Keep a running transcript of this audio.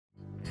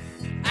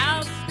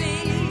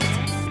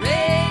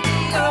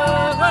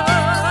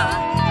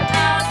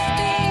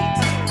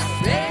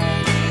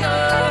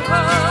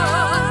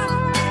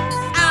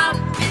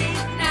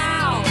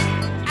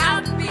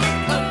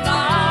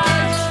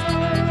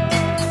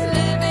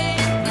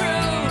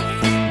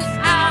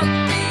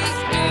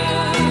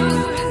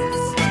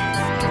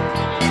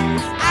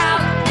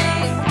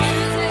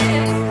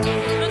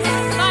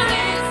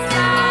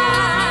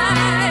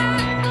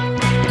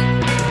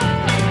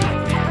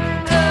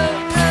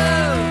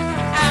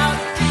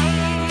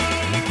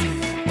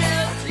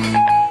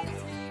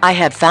I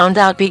have found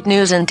Outbeat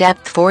News in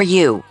depth for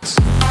you.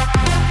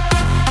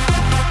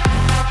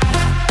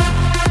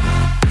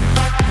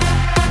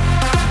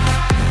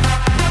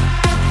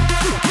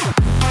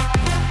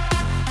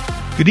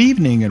 Good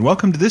evening and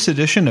welcome to this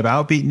edition of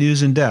Outbeat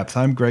News in Depth.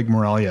 I'm Greg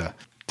Moralia.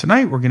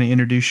 Tonight we're going to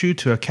introduce you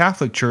to a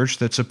Catholic church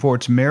that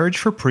supports marriage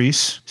for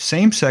priests,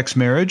 same-sex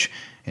marriage,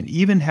 and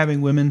even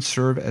having women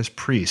serve as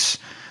priests.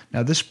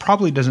 Now this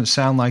probably doesn't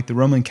sound like the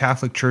Roman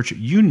Catholic Church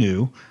you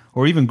knew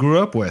or even grew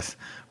up with,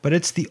 but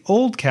it's the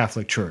Old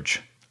Catholic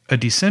Church, a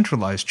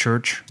decentralized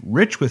church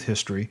rich with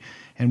history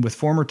and with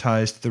former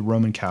ties to the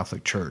Roman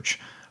Catholic Church.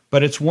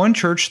 But it's one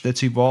church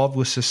that's evolved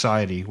with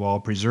society while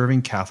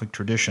preserving Catholic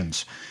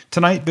traditions.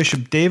 Tonight,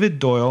 Bishop David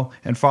Doyle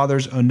and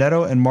Fathers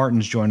Onetto and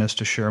Martins join us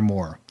to share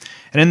more.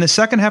 And in the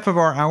second half of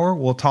our hour,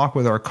 we'll talk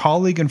with our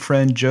colleague and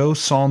friend Joe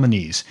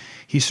Salmonese.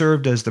 He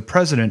served as the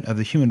president of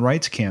the Human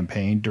Rights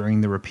Campaign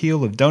during the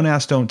repeal of Don't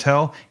Ask, Don't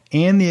Tell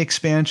and the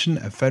expansion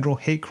of federal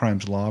hate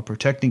crimes law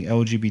protecting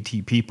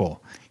LGBT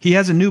people. He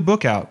has a new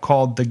book out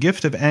called The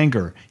Gift of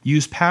Anger,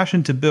 Use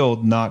Passion to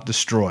Build, Not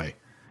Destroy.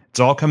 It's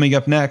all coming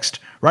up next,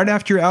 right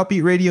after your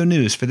Outbeat Radio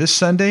News for this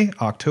Sunday,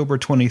 October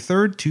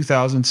 23rd,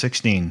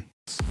 2016.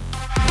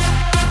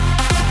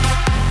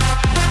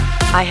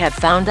 I have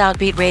found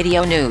Outbeat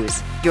Radio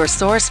News, your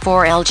source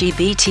for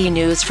LGBT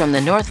news from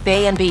the North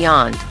Bay and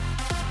beyond.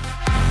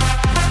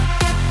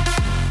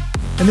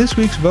 And this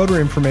week's voter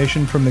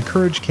information from the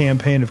Courage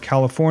Campaign of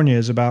California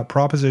is about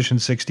Proposition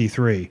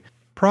 63.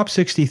 Prop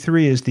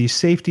 63 is the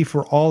Safety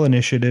for All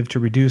initiative to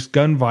reduce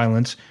gun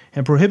violence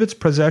and prohibits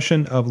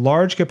possession of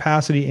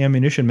large-capacity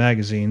ammunition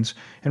magazines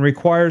and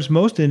requires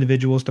most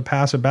individuals to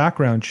pass a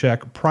background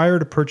check prior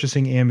to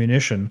purchasing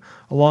ammunition,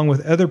 along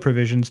with other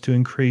provisions to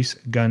increase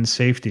gun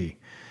safety.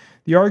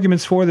 The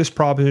arguments for this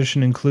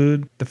proposition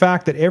include the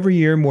fact that every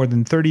year more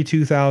than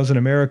 32,000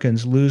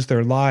 Americans lose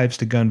their lives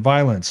to gun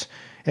violence.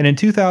 And in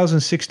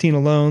 2016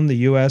 alone, the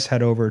U.S.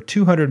 had over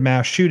 200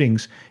 mass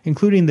shootings,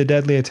 including the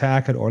deadly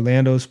attack at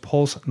Orlando's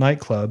Pulse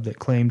nightclub that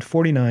claimed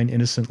 49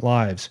 innocent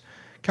lives.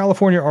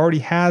 California already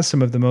has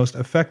some of the most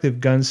effective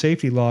gun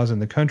safety laws in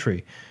the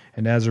country,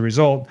 and as a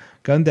result,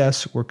 gun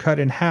deaths were cut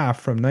in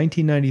half from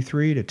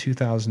 1993 to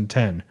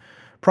 2010.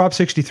 Prop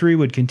 63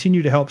 would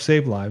continue to help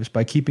save lives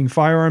by keeping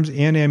firearms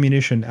and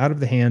ammunition out of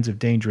the hands of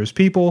dangerous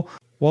people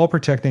while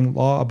protecting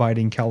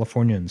law-abiding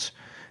Californians.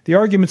 The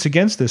arguments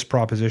against this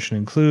proposition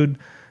include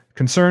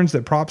concerns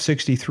that Prop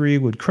 63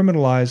 would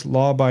criminalize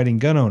law-abiding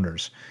gun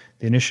owners.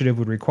 The initiative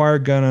would require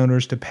gun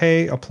owners to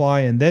pay, apply,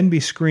 and then be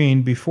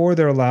screened before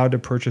they're allowed to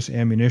purchase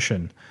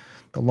ammunition.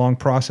 The long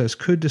process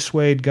could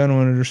dissuade gun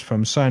owners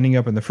from signing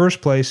up in the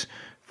first place,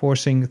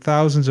 forcing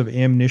thousands of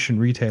ammunition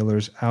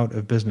retailers out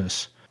of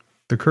business.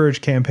 The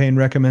Courage Campaign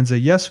recommends a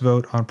yes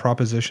vote on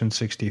Proposition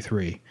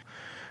 63.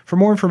 For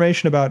more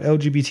information about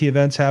LGBT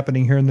events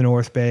happening here in the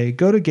North Bay,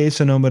 go to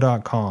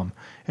gaysonoma.com.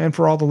 And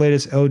for all the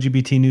latest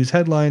LGBT news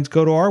headlines,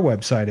 go to our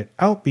website at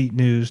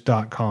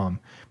outbeatnews.com.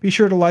 Be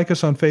sure to like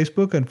us on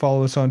Facebook and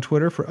follow us on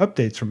Twitter for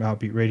updates from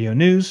Outbeat Radio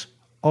News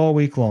all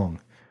week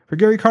long. For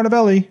Gary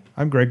Carnavelli,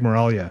 I'm Greg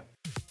Moralia.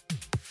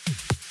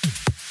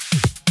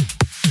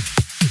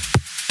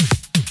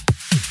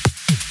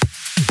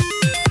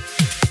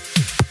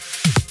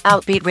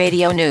 Outbeat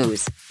Radio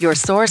News, your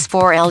source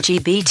for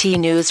LGBT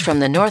news from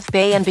the North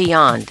Bay and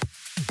beyond.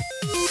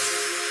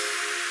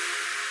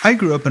 I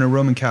grew up in a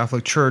Roman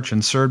Catholic church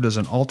and served as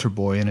an altar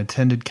boy and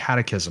attended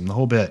catechism, the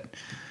whole bit.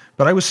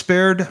 But I was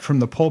spared from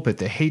the pulpit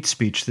the hate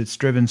speech that's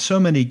driven so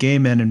many gay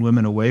men and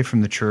women away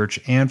from the church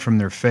and from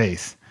their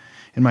faith.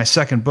 In my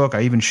second book,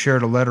 I even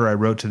shared a letter I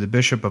wrote to the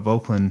Bishop of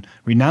Oakland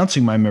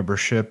renouncing my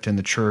membership in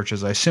the church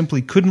as I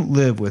simply couldn't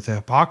live with the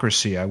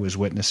hypocrisy I was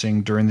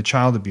witnessing during the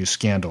child abuse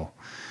scandal.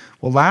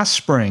 Well, last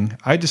spring,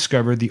 I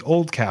discovered the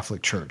Old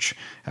Catholic Church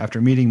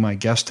after meeting my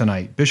guest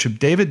tonight, Bishop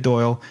David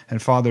Doyle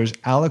and Fathers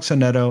Alex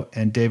Onetto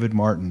and David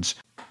Martins.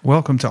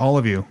 Welcome to all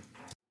of you.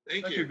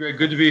 Thank you, Greg.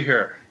 Good to be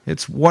here.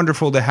 It's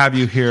wonderful to have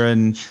you here,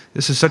 and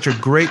this is such a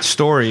great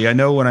story. I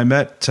know when I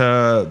met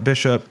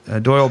Bishop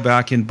Doyle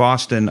back in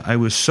Boston, I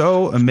was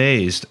so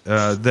amazed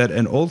that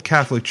an Old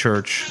Catholic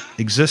Church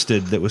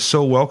existed that was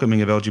so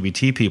welcoming of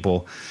LGBT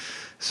people.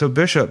 So,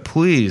 Bishop,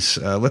 please,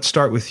 let's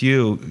start with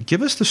you.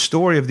 Give us the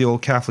story of the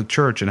Old Catholic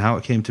Church and how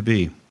it came to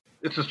be.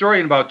 It's a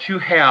story in about two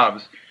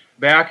halves.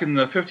 Back in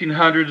the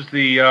 1500s,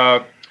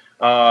 the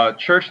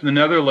church in the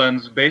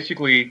Netherlands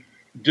basically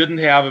didn't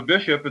have a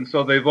bishop, and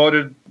so they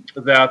voted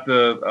that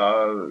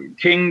the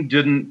king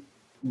didn't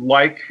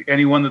like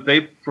anyone that they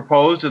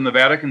proposed, and the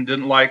Vatican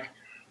didn't like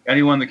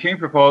anyone the king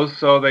proposed,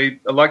 so they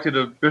elected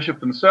a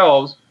bishop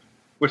themselves,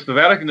 which the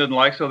Vatican didn't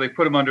like, so they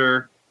put him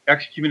under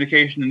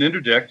excommunication and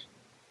interdict.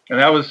 And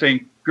that was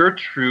St.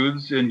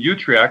 Gertrude's in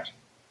Utrecht.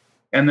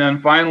 And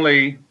then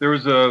finally, there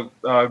was a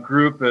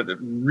group that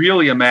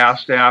really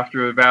amassed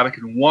after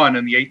Vatican I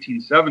in the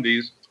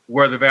 1870s,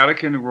 where the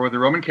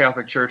Roman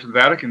Catholic Church of the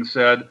Vatican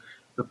said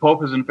the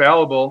Pope is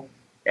infallible,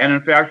 and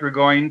in fact, we're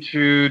going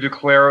to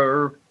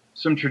declare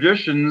some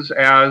traditions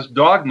as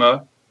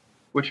dogma,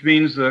 which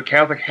means the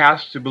Catholic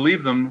has to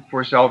believe them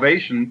for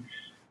salvation.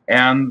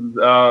 And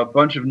a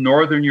bunch of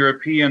Northern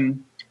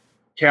European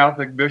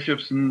Catholic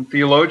bishops and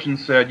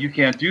theologians said, you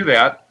can't do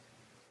that.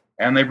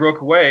 And they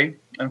broke away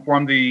and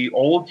formed the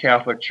Old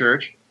Catholic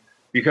Church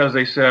because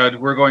they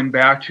said, we're going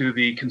back to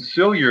the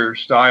conciliar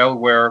style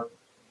where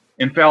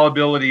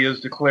infallibility is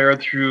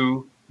declared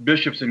through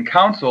bishops in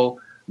council,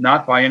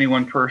 not by any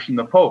one person,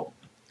 the Pope.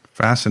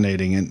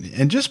 Fascinating.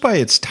 And just by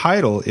its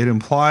title, it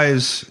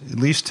implies, at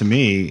least to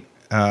me,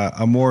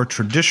 a more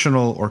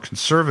traditional or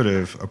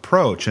conservative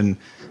approach. And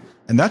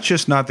that's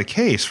just not the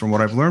case from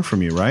what I've learned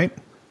from you, right?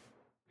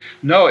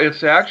 No,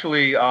 it's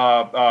actually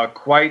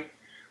quite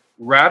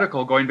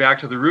radical. Going back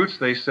to the roots,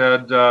 they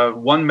said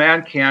one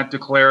man can't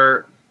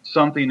declare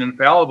something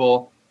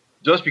infallible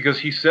just because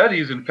he said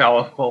he's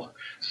infallible.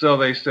 So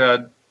they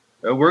said,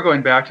 we're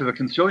going back to the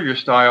conciliar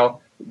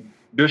style.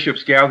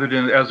 Bishops gathered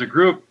in as a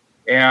group,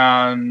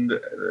 and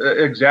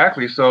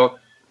exactly. So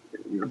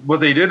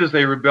what they did is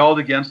they rebelled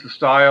against the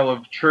style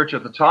of church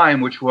at the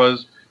time, which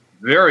was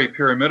very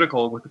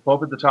pyramidical with the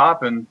Pope at the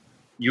top, and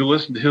you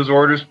listen to his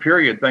orders,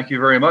 period. Thank you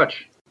very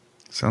much.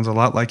 Sounds a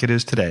lot like it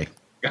is today.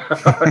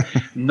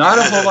 Not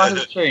a whole lot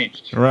has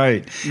changed.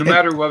 Right. No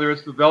matter whether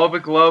it's the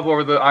velvet glove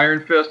or the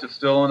iron fist, it's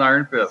still an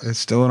iron fist. It's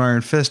still an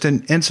iron fist.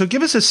 And so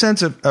give us a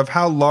sense of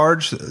how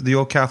large the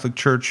Old Catholic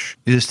Church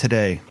is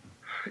today.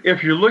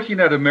 If you're looking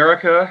at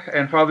America,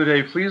 and Father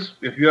Dave, please,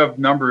 if you have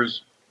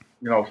numbers,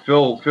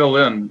 fill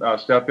in,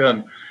 step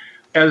in.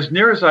 As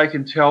near as I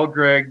can tell,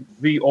 Greg,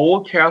 the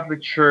Old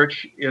Catholic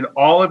Church in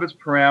all of its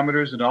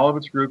parameters and all of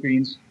its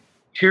groupings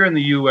here in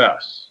the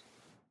U.S.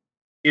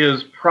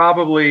 is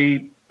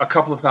probably a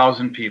couple of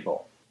thousand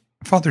people.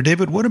 Father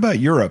David, what about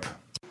Europe?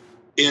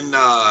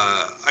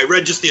 I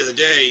read just the other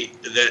day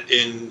that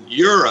in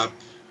Europe,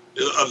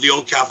 of the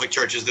Old Catholic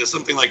churches, there's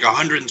something like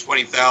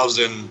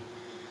 120,000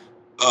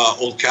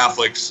 Old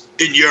Catholics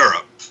in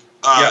Europe.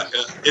 Yes.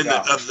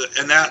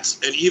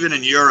 And even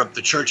in Europe,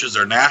 the churches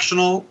are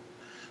national.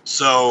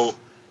 So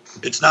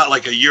it's not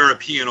like a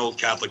European Old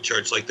Catholic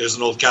Church. Like there's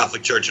an Old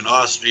Catholic Church in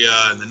Austria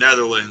and the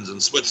Netherlands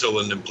and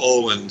Switzerland and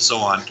Poland and so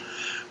on.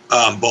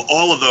 But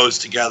all of those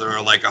together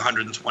are like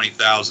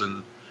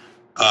 120,000.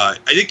 I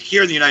think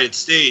here in the United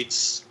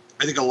States,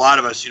 I think a lot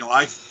of us,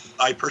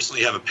 I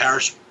personally have a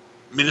parish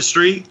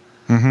ministry.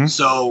 Mm-hmm.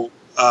 So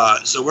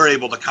we're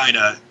able to kind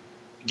of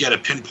get a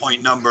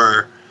pinpoint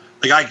number.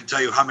 Like I can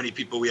tell you how many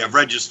people we have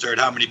registered,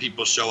 how many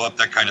people show up,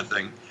 that kind of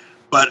thing.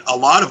 But a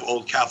lot of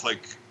Old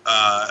Catholic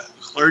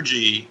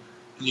clergy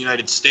in the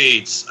United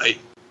States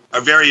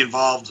are very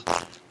involved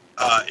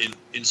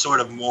in sort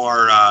of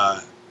more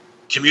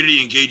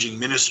community engaging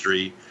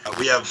ministry.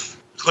 We have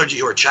clergy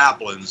who are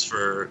chaplains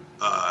for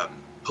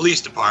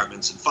police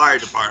departments and fire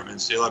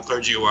departments. They have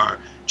clergy who are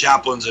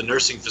chaplains in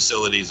nursing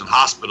facilities and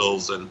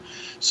hospitals, and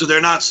so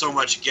they're not so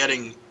much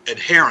getting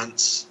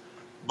adherents,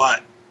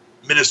 but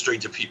ministering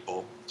to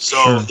people. So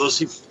Sure. those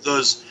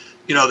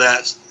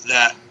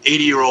that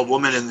 80-year-old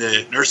woman in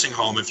the nursing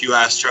home, if you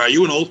asked her, are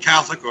you an Old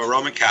Catholic or a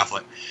Roman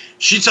Catholic?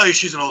 She'd tell you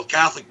she's an Old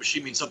Catholic, but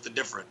she means something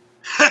different.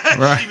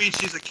 Right. She means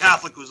she's a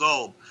Catholic who's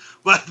old.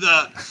 But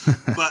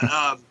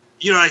I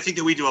think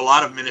that we do a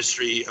lot of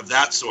ministry of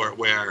that sort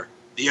where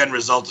the end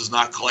result is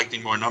not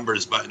collecting more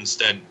numbers, but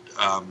instead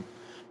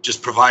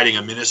just providing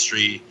a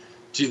ministry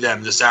to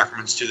them, the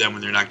sacraments to them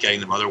when they're not getting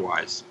them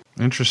otherwise.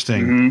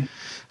 Interesting. Mm-hmm.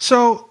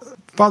 So,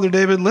 Father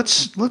David,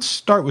 let's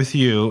start with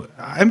you.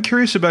 I'm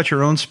curious about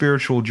your own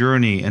spiritual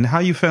journey and how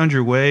you found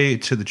your way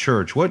to the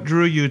church. What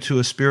drew you to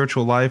a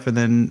spiritual life, and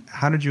then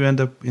how did you end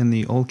up in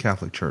the Old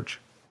Catholic Church?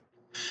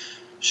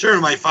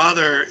 Sure. My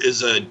father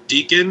is a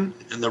deacon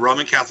in the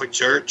Roman Catholic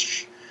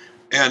Church,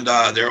 and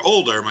they're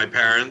older, my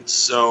parents.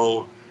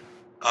 So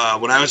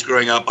when I was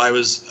growing up, I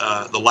was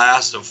the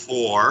last of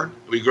four.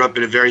 We grew up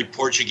in a very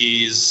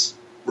Portuguese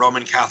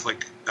Roman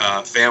Catholic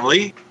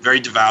family, very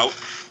devout.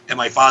 And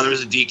my father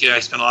was a deacon.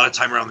 I spent a lot of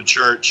time around the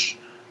church.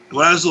 And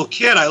when I was a little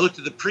kid, I looked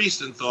at the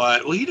priest and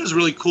thought, well, he does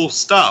really cool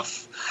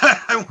stuff.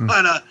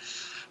 I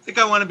think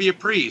I want to be a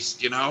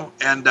priest,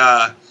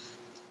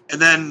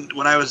 And then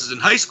when I was in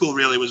high school,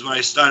 really, was when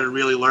I started to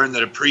really learn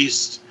that a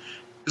priest,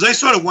 because I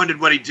sort of wondered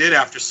what he did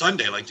after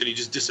Sunday. Like, did he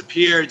just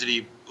disappear? Did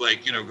he,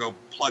 go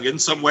plug in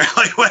somewhere?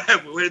 Like,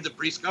 where did the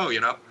priest go,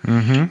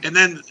 Mm-hmm. And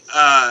then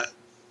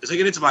as I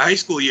get into my high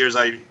school years,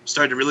 I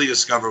started to really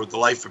discover what the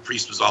life of a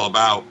priest was all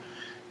about.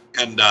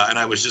 And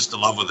I was just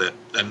in love with it.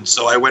 And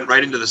so I went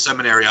right into the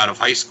seminary out of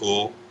high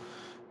school.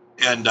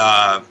 And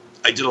I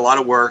did a lot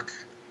of work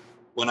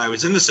when I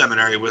was in the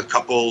seminary with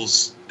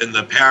couples in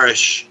the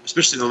parish,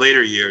 especially in the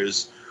later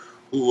years,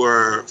 who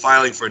were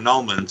filing for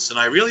annulments. And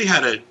I really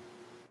had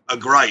a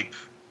gripe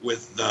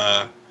with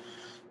the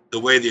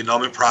way the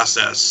annulment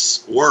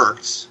process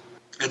worked.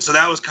 And so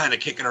that was kind of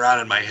kicking around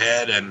in my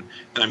head. And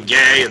I'm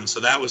gay, and so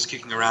that was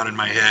kicking around in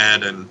my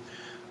head. And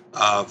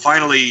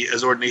finally,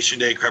 as ordination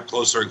day crept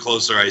closer and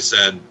closer, I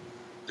said,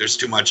 there's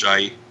too much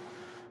I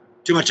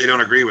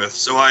don't agree with.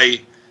 So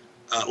I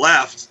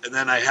left, and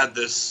then I had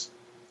this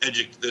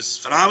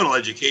phenomenal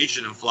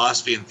education in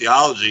philosophy and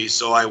theology,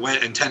 so I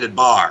went and tended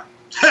bar,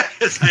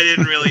 because I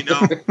didn't really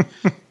know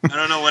I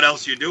don't know what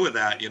else you do with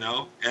that, you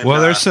know. And,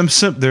 well, there's some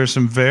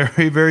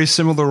very, very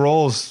similar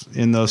roles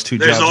in those two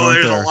jobs.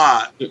 There's a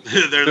lot.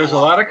 There's a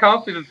lot of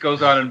counseling that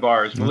goes on in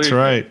bars. That's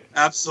right.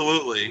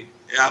 Absolutely.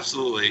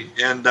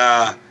 And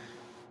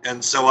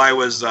so I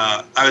was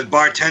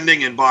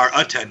bartending and bar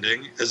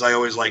attending, as I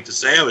always like to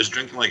say. I was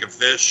drinking like a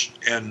fish,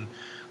 and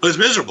I was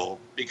miserable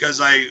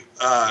because I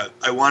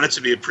wanted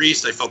to be a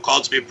priest. I felt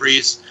called to be a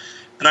priest,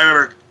 and I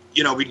remember,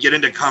 you know, we'd get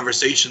into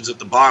conversations at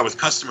the bar with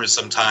customers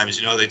sometimes.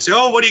 You know, they'd say,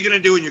 "Oh, what are you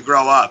going to do when you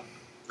grow up?"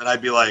 And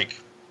I'd be like,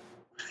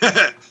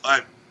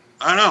 I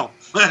don't know.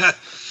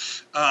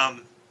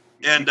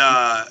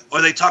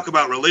 Or they talk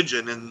about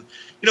religion, and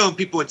you know,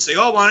 people would say,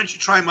 "Oh, why don't you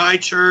try my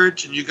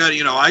church?" And you got,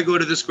 you know, I go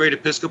to this great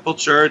Episcopal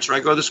church, or I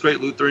go to this great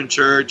Lutheran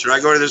church, or I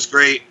go to this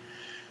great,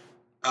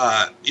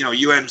 you know,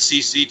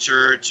 UMCC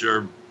church,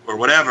 or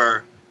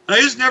whatever. And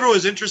I just never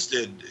was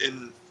interested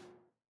in.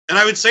 And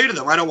I would say to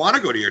them, "I don't want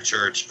to go to your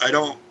church.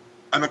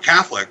 I'm a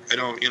Catholic. I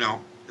don't, you know."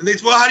 And they'd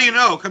say, "Well, how do you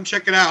know? Come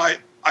check it out."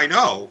 I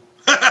know.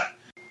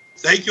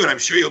 Thank you, and I'm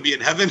sure you'll be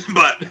in heaven,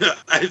 but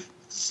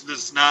it's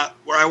just not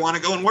where I want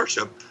to go and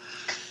worship.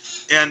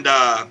 And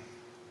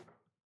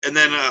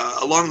then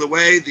along the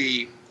way,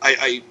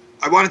 I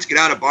wanted to get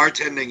out of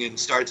bartending and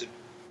start to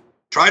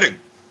try to,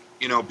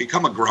 you know,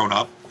 become a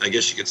grown-up, I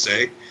guess you could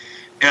say.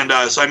 And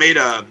so I made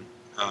a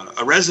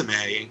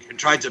resume and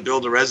tried to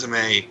build a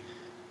resume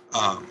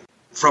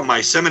from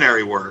my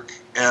seminary work,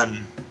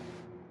 and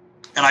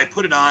I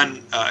put it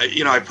on,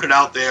 you know, I put it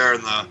out there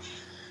in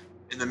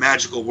the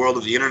magical world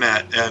of the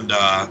internet, and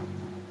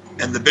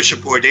the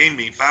bishop who ordained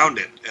me found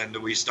it, and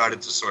we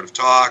started to sort of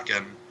talk,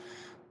 and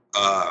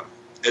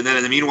then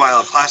in the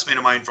meanwhile, a classmate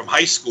of mine from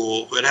high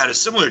school who had a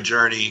similar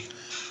journey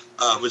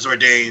was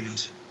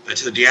ordained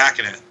to the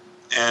diaconate,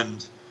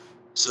 and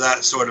so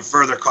that sort of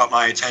further caught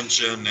my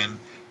attention, and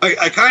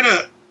I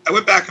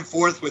went back and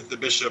forth with the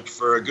bishop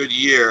for a good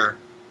year,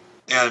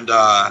 and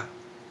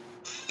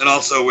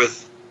also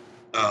with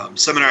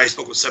seminary. I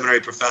spoke with seminary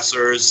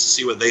professors to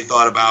see what they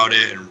thought about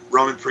it, and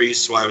Roman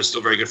priests who I was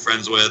still very good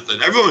friends with,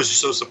 and everyone was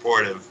just so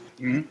supportive.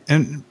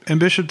 Mm-hmm. And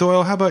Bishop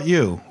Doyle, how about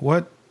you?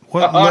 What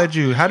led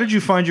you? How did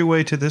you find your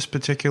way to this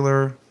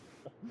particular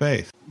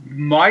faith?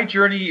 My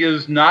journey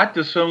is not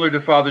dissimilar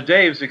to Father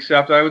Dave's,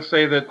 except I would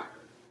say that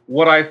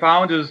what I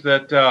found is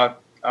that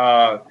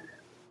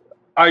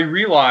I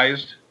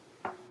realized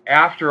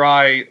after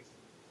I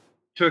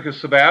took a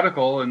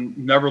sabbatical and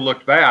never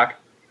looked back,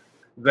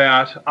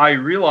 that I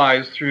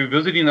realized through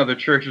visiting other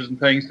churches and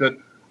things that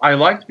I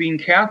liked being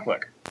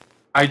Catholic.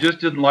 I just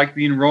didn't like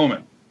being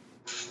Roman.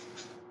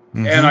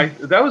 Mm-hmm. And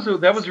that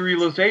was a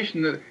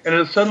realization that,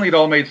 and suddenly it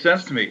all made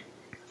sense to me.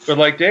 But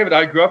like David,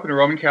 I grew up in a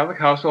Roman Catholic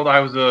household. I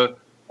was an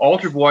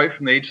altar boy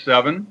from age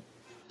 7,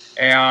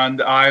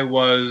 and I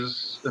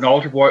was an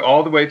altar boy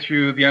all the way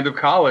through the end of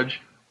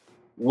college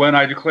when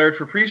I declared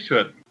for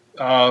priesthood.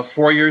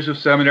 4 years of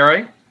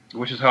seminary,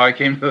 which is how I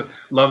came to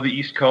love the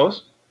East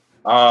Coast.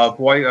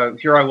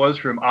 Here I was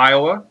from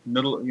Iowa,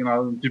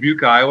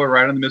 Dubuque, Iowa,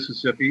 right on the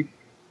Mississippi.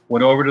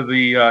 Went over to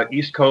the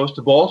East Coast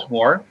to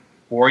Baltimore.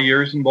 4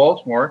 years in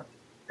Baltimore,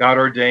 got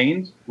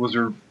ordained, was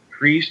a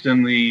priest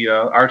in the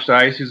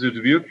Archdiocese of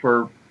Dubuque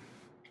for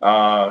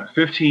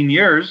 15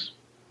 years,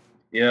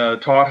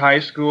 taught high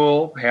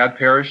school, had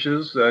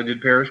parishes,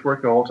 did parish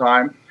work the whole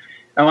time.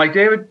 And like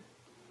David,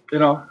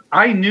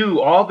 I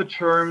knew all the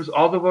terms,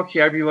 all the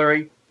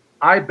vocabulary.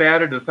 I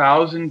batted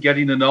 1,000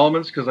 getting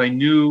annulments because I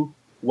knew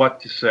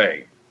what to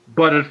say.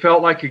 But it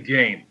felt like a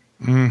game.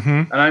 Mm-hmm.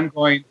 And I'm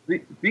going,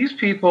 these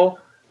people's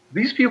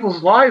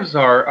lives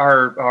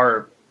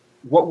are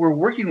what we're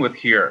working with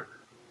here.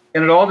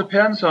 And it all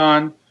depends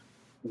on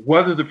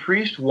whether the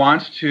priest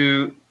wants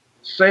to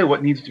say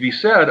what needs to be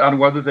said, on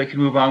whether they can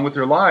move on with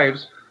their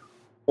lives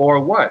or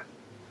what,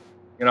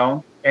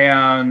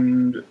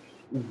 and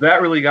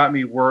that really got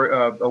me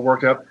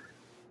worked up.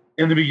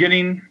 In the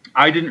beginning,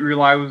 I didn't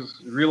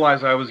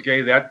realize I was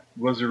gay. That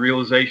was a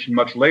realization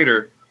much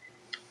later.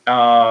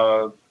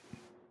 And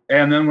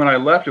then when I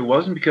left, it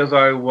wasn't because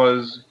I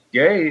was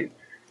gay.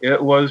 It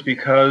was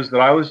because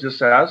that I was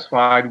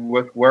dissatisfied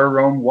with where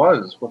Rome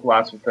was with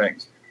lots of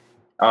things.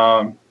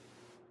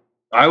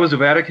 I was a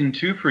Vatican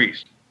II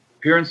priest,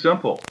 pure and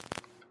simple.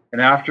 And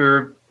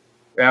after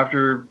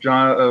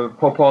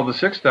Pope Paul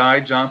VI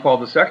died, John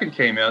Paul II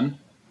came in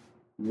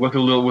with a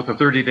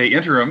 30-day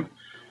interim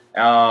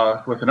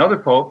with another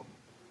pope,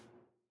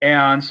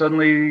 and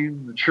suddenly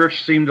the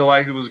church seemed to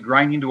like it was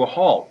grinding to a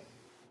halt.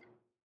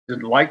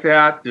 Didn't like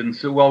that, didn't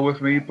sit well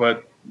with me,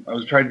 but I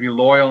was trying to be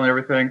loyal and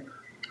everything.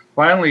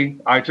 Finally,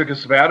 I took a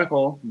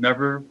sabbatical,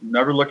 never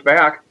looked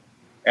back,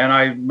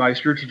 and my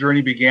spiritual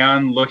journey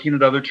began looking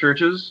at other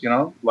churches.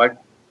 Like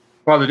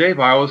Father Dave,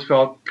 I always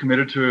felt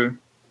committed to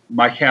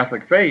my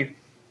Catholic faith,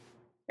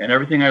 and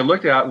everything I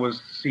looked at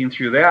was seen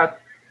through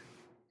that.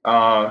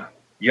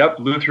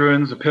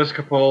 Lutherans,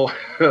 Episcopal,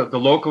 the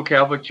local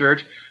Catholic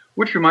Church,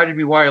 which reminded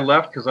me why I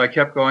left, because I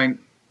kept going,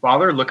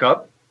 Father, look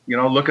up,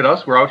 look at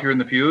us, we're out here in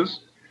the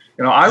pews.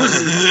 I was,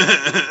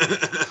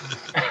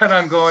 and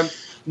I'm going,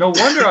 no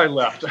wonder I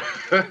left.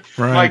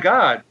 Right. My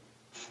God.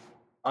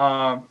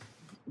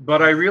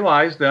 But I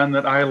realized then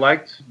that I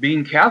liked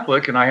being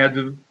Catholic, and I had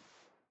to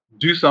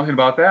do something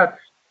about that.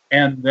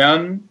 And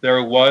then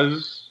I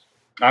was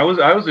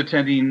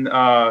attending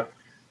the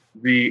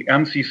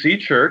MCC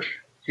church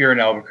here in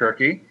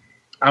Albuquerque.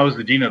 I was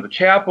the dean of the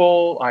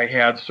chapel. I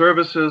had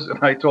services,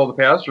 and I told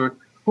the pastor,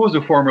 who was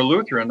a former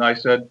Lutheran, I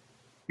said,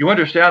 "You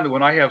understand that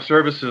when I have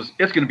services,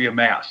 it's going to be a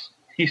mass."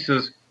 He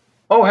says,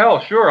 "Oh,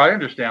 hell, sure, I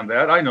understand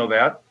that. I know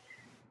that.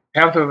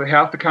 Half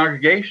the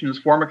congregation is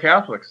former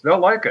Catholics. They'll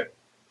like it."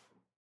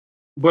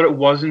 But it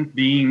wasn't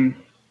being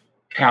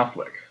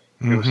Catholic.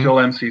 It was still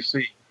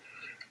MCC.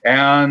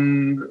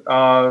 And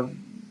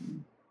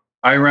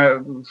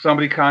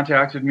somebody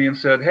contacted me and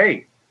said,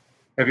 "Hey,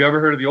 have you ever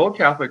heard of the Old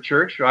Catholic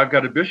Church? I've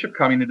got a bishop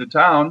coming into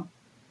town."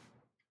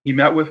 He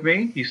met with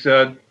me. He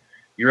said,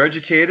 "You're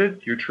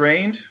educated, you're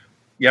trained,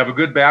 you have a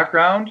good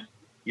background,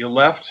 you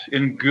left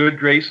in good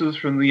graces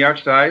from the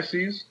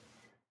Archdiocese.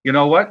 You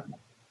know what?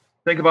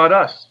 Think about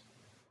us."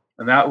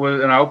 And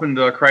I opened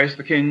Christ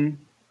the King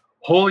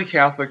Holy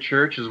Catholic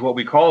Church, is what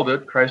we called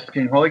it, Christ the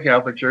King Holy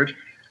Catholic Church,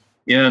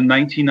 in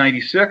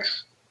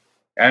 1996.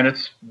 And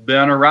it's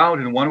been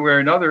around in one way or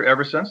another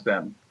ever since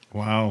then.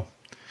 Wow.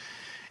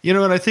 You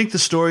know, and I think the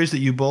stories that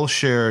you both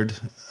shared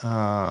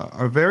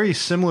are very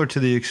similar to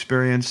the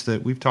experience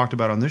that we've talked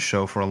about on this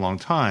show for a long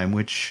time,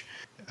 which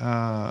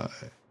on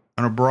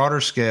a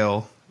broader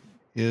scale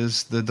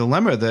is the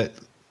dilemma that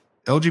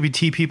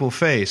LGBT people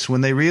face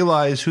when they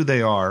realize who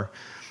they are,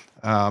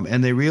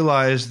 and they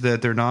realize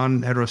that their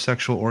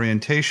non-heterosexual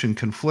orientation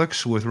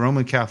conflicts with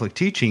Roman Catholic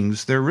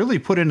teachings. They're really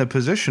put in a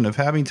position of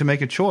having to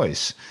make a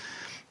choice.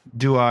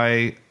 Do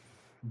I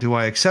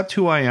accept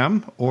who I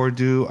am, or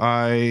do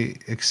I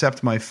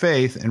accept my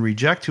faith and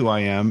reject who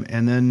I am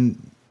and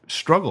then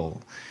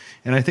struggle?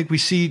 And I think we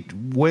see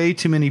way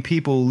too many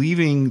people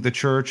leaving the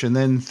church and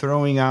then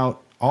throwing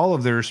out all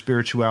of their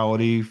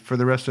spirituality for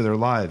the rest of their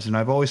lives. And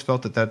I've always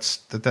felt that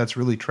that's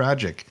really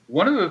tragic.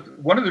 One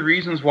of the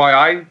reasons why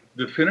I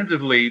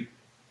definitively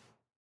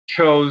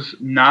chose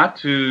not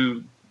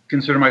to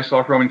consider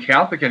myself Roman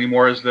Catholic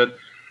anymore is that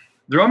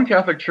the Roman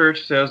Catholic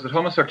Church says that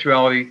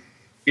homosexuality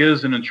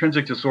is an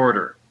intrinsic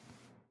disorder.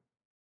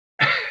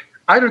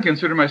 I don't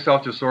consider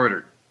myself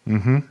disordered.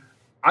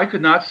 I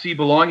could not see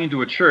belonging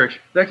to a church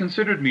that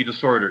considered me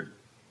disordered.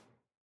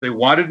 They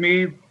wanted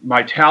me,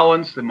 my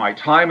talents and my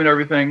time and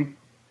everything,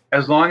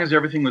 as long as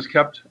everything was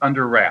kept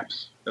under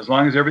wraps, as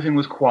long as everything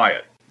was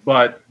quiet.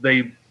 But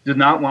they did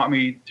not want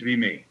me to be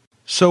me.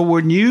 So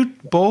when you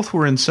both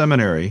were in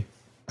seminary,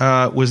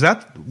 was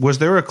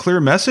there a clear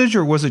message,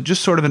 or was it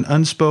just sort of an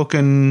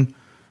unspoken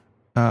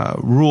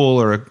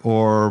rule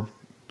or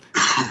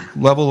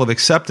level of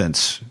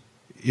acceptance?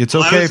 It's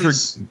okay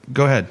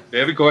go ahead.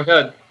 David, go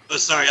ahead.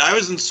 Sorry, I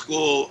was in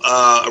school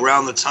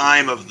around the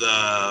time of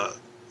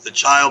the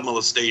child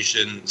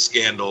molestation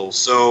scandal.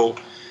 So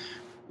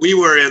we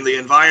were in the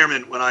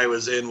environment when I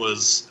was in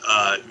was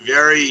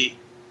very.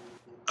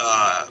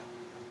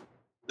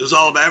 It was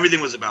all about,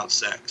 everything was about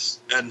sex,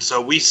 and so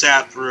we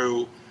sat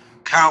through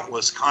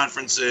countless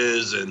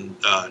conferences and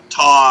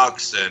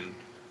talks and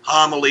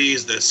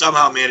homilies that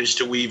somehow managed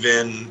to weave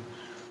in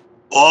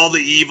all the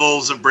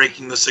evils of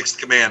breaking the sixth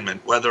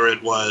commandment, whether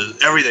it was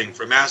everything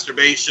from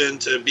masturbation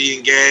to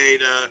being gay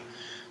to,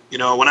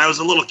 when I was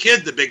a little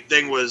kid, the big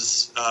thing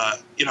was,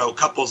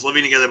 couples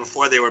living together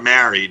before they were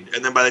married.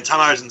 And then by the time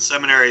I was in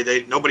seminary,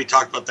 nobody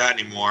talked about that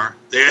anymore.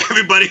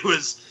 Everybody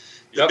was,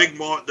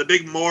 the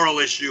big moral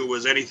issue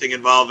was anything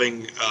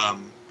involving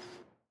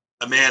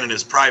a man and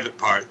his private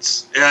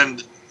parts.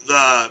 And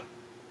at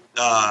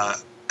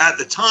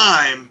the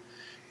time,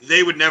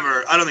 they would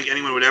never, I don't think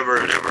anyone would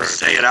ever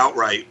say it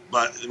outright,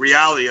 but the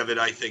reality of it,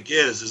 I think,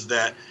 is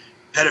that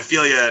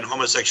pedophilia and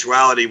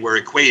homosexuality were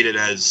equated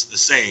as the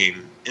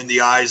same in the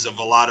eyes of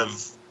a lot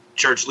of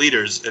church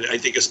leaders, and I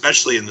think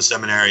especially in the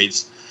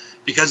seminaries,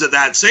 because at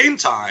that same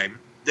time,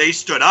 they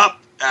stood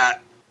up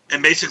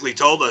and basically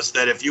told us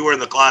that if you were in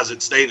the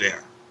closet, stay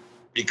there,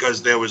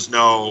 because there was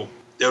no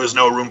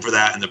room for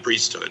that in the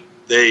priesthood.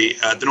 They,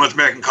 at the North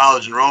American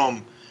College in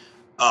Rome,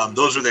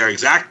 those were their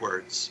exact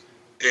words.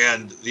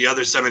 And the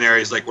other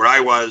seminaries, like where I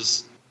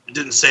was,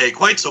 didn't say it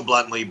quite so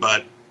bluntly,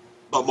 but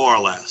more or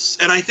less.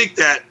 And I think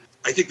that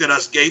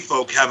us gay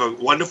folk have a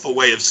wonderful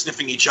way of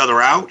sniffing each other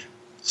out.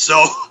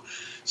 So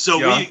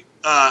yeah. We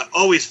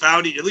always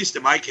found, at least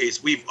in my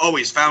case, we've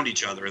always found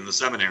each other in the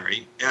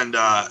seminary. And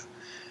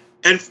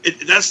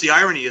that's the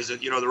irony, is that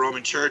the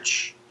Roman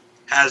Church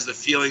has the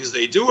feelings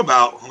they do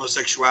about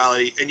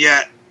homosexuality, and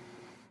yet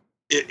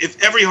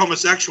if every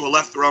homosexual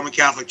left the Roman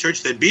Catholic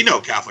Church, there'd be no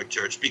Catholic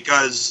Church,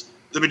 because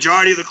the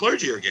majority of the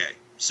clergy are gay.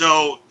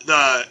 So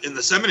in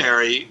the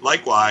seminary,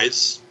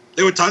 likewise,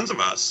 there were tons of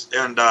us.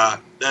 And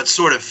that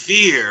sort of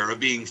fear of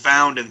being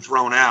found and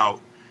thrown out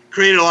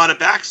created a lot of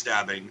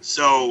backstabbing.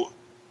 So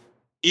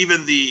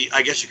even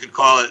I guess you could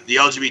call it the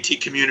LGBT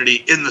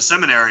community in the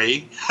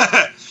seminary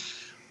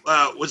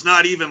was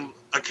not even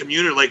a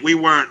community. Like, we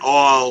weren't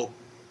all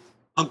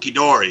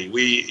hunky-dory.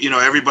 We,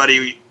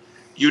 everybody,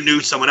 you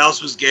knew someone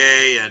else was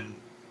gay, and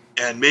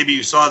and maybe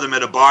you saw them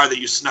at a bar that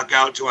you snuck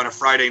out to on a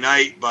Friday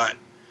night, but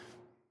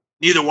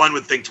neither one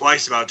would think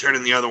twice about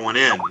turning the other one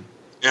in.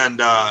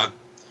 And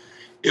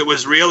it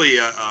was really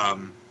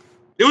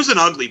it was an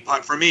ugly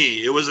part for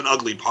me. It was an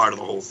ugly part of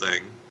the whole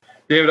thing.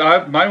 David,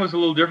 mine was a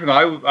little different.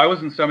 I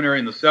was in seminary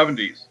in the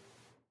 70s,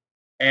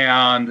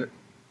 and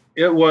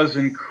it was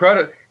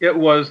incredible. It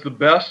was the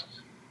best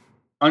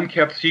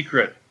unkept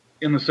secret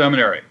in the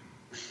seminary.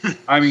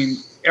 I mean,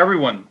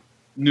 everyone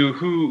knew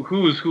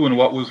who was who and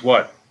what was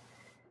what,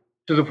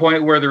 to the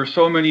point where there were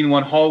so many in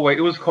one hallway.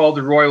 It was called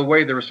the Royal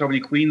Way. There were so many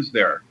queens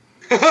there.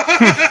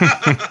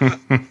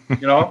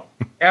 You know,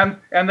 and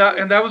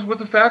that was with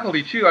the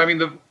faculty too. I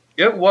mean,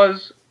 it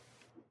was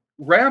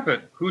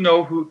rampant. Who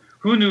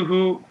knew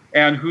who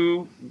and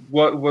who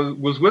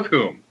was with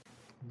whom.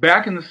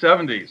 Back in the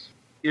 70s,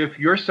 if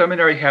your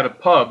seminary had a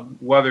pub,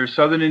 whether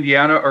Southern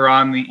Indiana or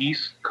on the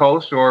East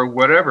Coast or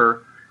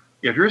whatever,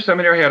 if your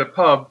seminary had a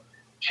pub,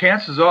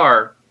 chances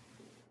are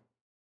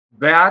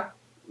that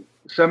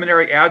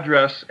seminary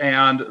address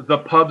and the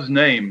pub's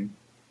name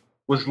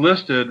was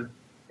listed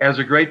as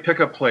a great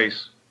pickup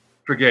place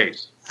for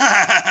gays.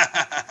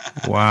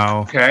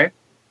 Wow. Okay.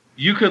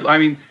 You could, I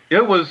mean,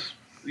 it was,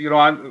 you know,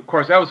 of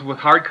course, that was with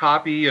hard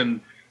copy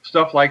and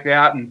stuff like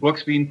that and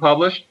books being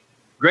published.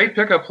 Great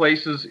pickup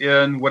places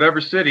in whatever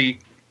city,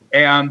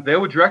 and they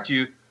would direct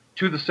you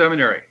to the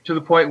seminary, to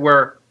the point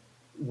where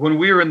when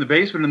we were in the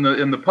basement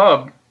in the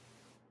pub,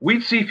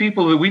 we'd see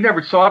people that we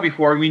never saw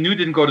before and we knew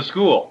didn't go to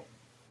school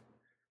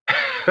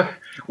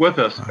with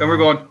us. And we're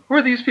going, who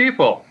are these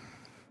people?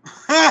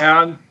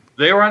 And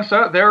they were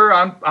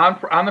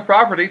on the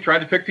property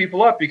trying to pick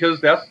people up because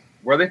that's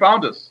where they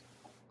found us.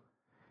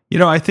 You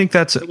know, I think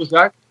that's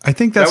I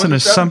think that's an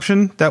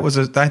assumption.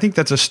 I think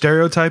that's a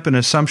stereotype, an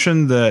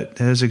assumption that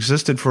has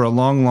existed for a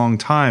long, long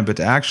time. But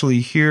to actually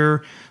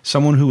hear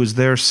someone who was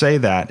there say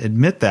that,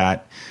 admit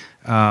that,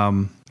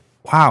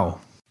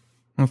 wow.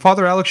 Well,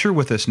 Father Alex, you're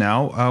with us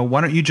now.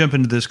 Why don't you jump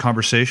into this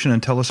conversation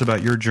and tell us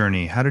about your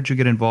journey? How did you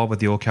get involved with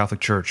the Old Catholic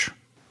Church?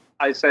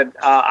 I said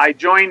I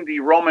joined the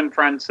Roman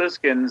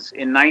Franciscans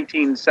in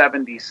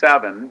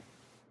 1977,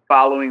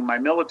 following my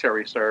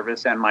military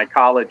service and my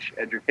college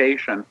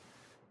education.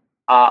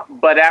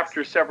 But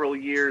after several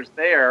years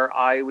there,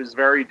 I was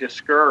very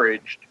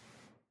discouraged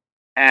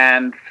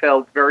and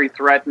felt very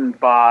threatened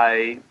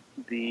by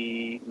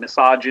the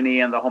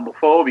misogyny and the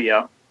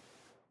homophobia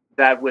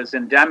that was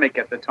endemic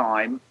at the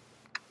time.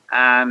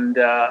 And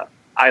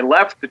I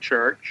left the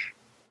church,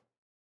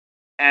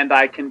 and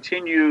I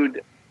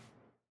continued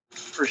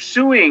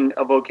pursuing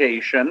a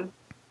vocation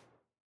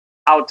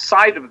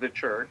outside of the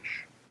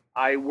church.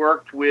 I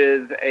worked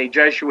with a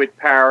Jesuit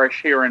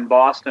parish here in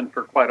Boston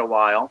for quite a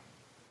while.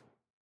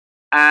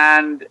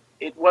 And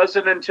it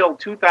wasn't until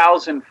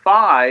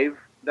 2005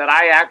 that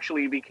I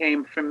actually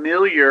became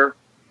familiar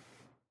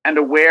and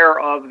aware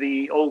of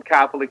the Old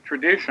Catholic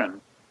tradition.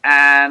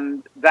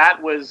 And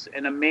that was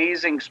an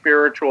amazing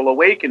spiritual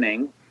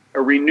awakening,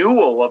 a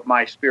renewal of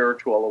my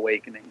spiritual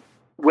awakening.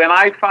 When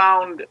I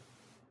found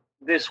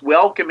this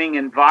welcoming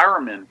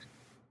environment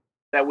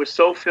that was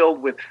so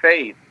filled with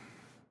faith,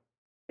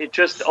 it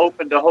just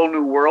opened a whole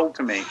new world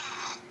to me.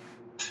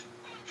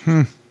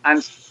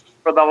 And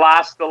for the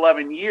last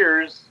 11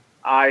 years,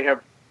 I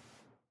have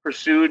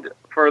pursued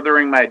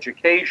furthering my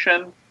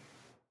education,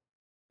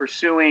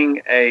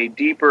 pursuing a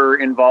deeper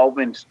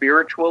involvement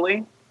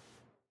spiritually,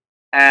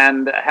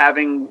 and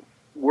having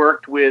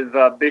worked with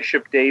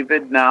Bishop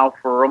David now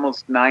for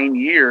almost 9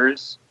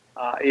 years,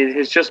 it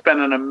has just been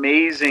an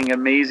amazing,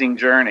 amazing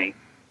journey.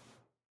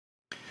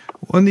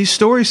 Well, and these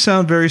stories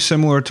sound very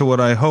similar to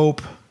what I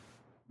hope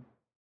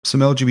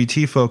some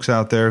LGBT folks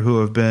out there who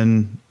have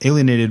been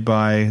alienated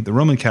by the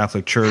Roman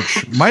Catholic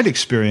Church might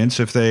experience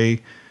if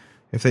they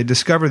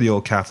discover the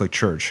Old Catholic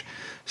Church.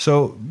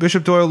 So,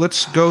 Bishop Doyle,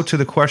 let's go to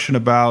the question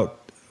about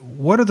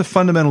what are the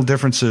fundamental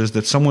differences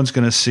that someone's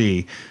going to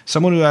see?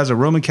 Someone who has a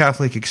Roman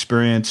Catholic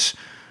experience,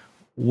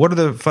 what are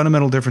the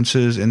fundamental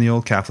differences in the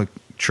Old Catholic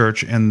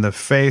Church and the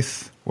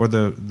faith or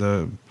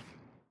the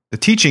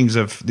teachings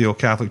of the Old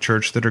Catholic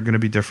Church that are going to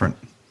be different?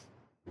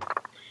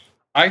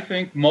 I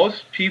think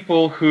most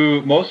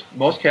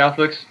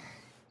Catholics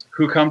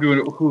who come to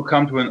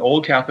an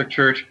Old Catholic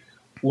Church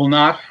will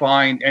not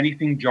find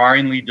anything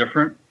jarringly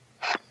different.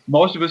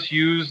 Most of us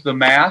use the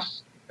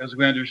Mass as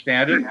we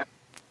understand it.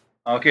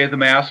 Okay, the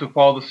Mass of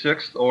Paul VI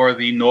or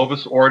the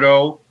Novus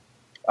Ordo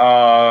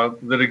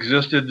that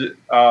existed.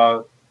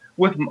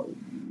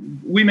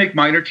 We make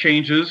minor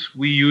changes.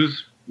 We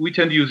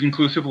tend to use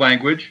inclusive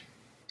language.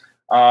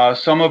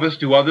 Some of us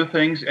do other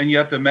things, and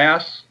yet the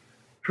Mass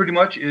pretty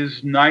much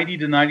is 90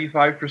 to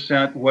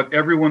 95% what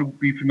everyone would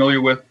be familiar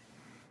with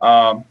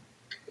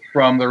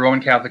from the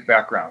Roman Catholic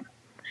background.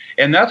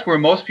 And that's where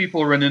most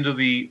people run into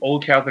the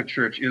Old Catholic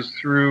Church, is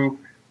through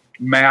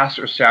Mass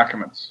or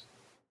sacraments.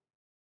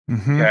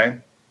 Mm-hmm. Okay?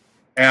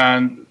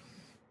 And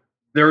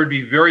there would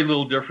be very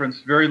little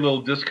difference, very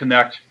little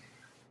disconnect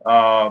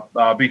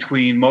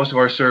between most of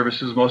our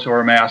services, most of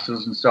our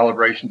Masses and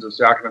celebrations of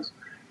sacraments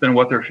than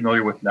what they're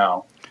familiar with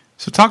now.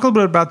 So talk a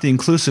little bit about the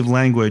inclusive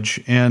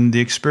language and the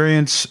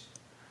experience,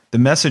 the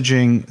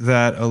messaging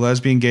that a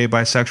lesbian, gay,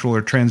 bisexual,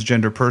 or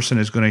transgender person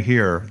is going to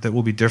hear that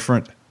will be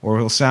different or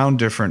will sound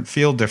different,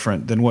 feel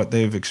different than what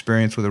they've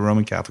experienced with the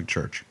Roman Catholic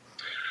Church.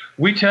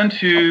 We tend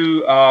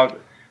to,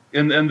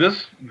 and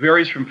this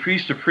varies from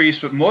priest to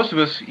priest, but most of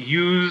us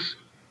use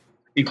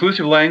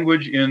inclusive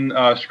language in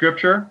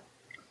Scripture,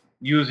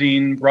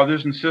 using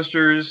brothers and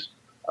sisters,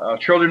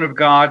 children of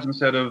God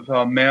instead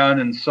of men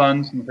and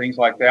sons and things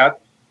like that.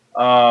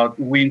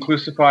 We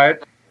inclusify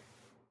it.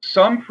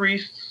 Some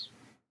priests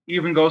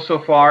even go so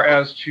far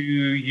as to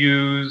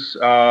use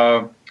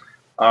the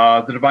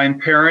divine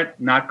parent,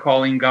 not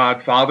calling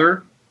God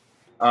Father.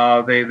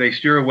 They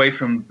steer away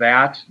from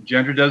that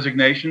gender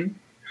designation.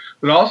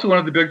 But also one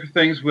of the big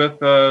things with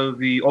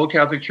the Old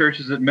Catholic Church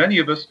is that many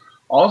of us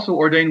also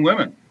ordain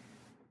women.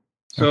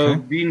 So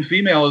being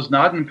female is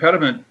not an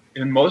impediment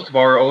in most of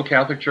our Old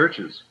Catholic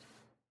churches.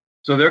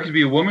 So there could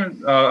be a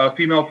woman, a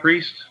female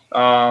priest,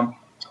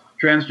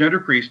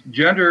 transgender priest.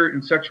 Gender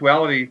and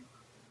sexuality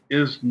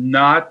is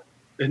not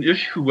an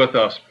issue with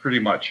us, pretty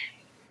much.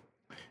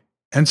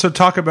 And so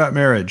talk about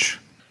marriage.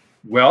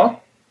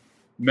 Well,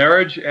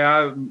 marriage,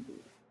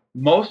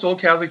 most Old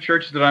Catholic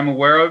churches that I'm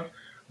aware of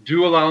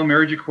do allow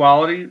marriage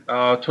equality,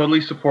 totally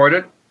support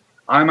it.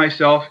 I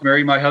myself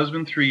married my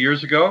husband 3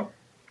 years ago,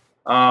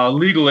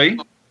 legally,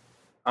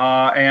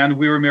 and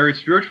we were married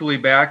spiritually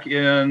back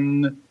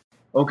in,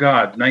 he's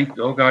going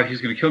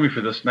to kill me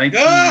for this,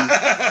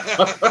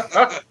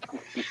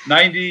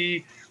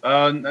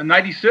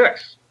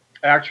 96,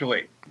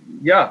 actually.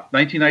 Yeah,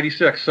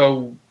 1996.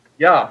 So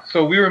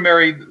we were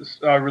married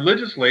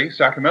religiously,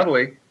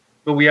 sacramentally,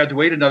 but we had to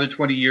wait another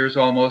 20 years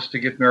almost to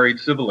get married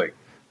civilly.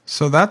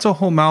 So that's a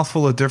whole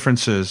mouthful of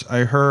differences.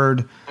 I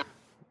heard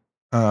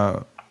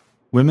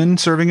women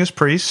serving as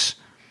priests.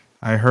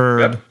 I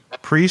heard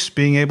priests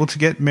being able to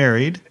get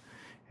married.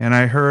 And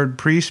I heard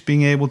priests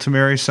being able to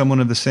marry someone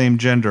of the same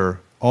gender,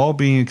 all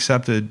being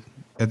accepted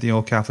at the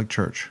Old Catholic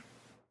Church.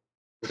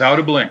 Without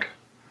a blink.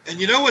 And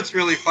you know what's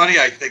really funny,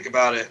 I think,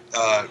 about it,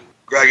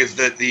 Greg, is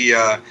that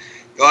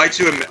I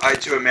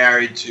too am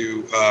married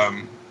to a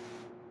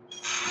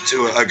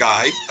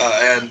guy,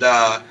 and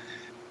the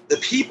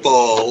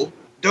people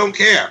don't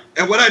care.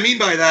 And what I mean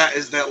by that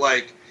is that,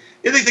 like,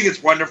 they think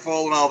it's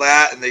wonderful and all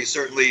that, and they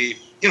certainly,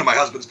 my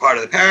husband's part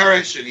of the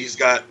parish, and he's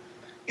got,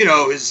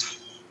 his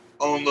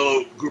own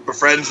little group of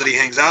friends that he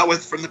hangs out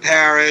with from the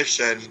parish,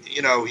 and,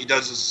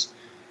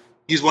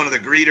 he's one of the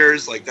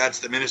greeters, like, that's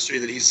the ministry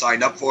that he's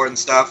signed up for and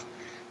stuff.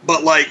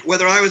 But, like,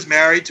 whether I was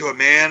married to a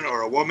man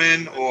or a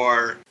woman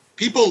or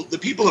the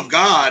people of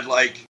God,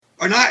 like,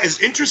 are not as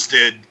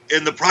interested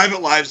in the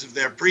private lives of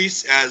their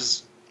priests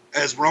as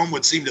Rome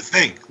would seem to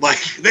think.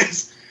 Like,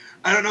 this,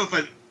 I don't know if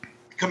I'm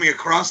coming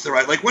across the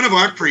right. Like, one of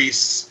our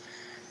priests,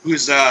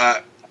 who's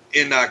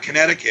in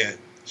Connecticut,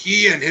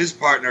 he and his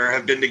partner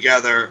have been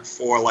together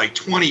for like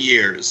 20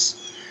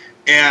 years,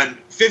 and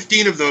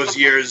 15 of those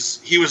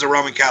years he was a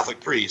Roman Catholic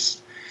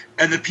priest,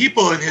 and the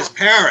people in his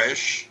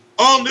parish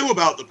all knew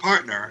about the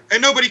partner,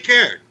 and nobody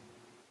cared.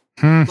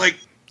 Like,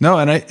 no,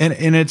 and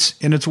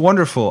it's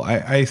wonderful.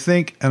 I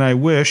think, and I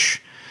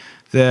wish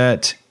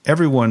that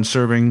everyone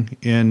serving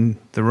in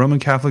the Roman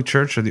Catholic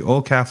Church or the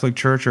Old Catholic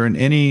Church or in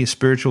any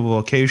spiritual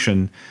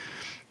vocation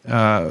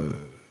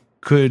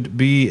could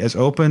be as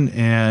open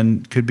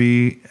and could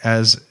be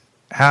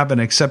have an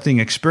accepting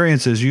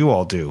experience as you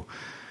all do.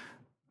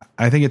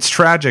 I think it's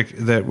tragic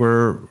that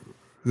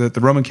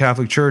the Roman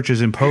Catholic Church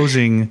is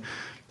imposing,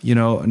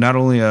 not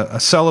only a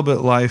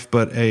celibate life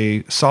but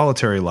a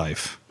solitary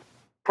life.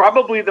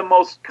 Probably the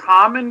most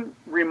common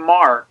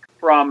remark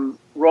from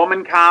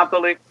Roman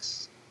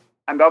Catholics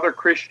and other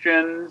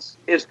Christians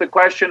is the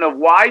question of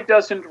why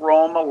doesn't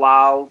Rome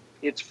allow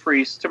its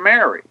priests to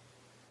marry?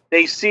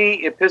 They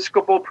see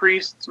Episcopal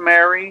priests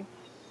marry.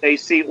 They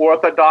see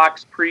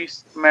Orthodox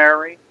priests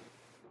marry.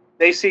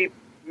 They see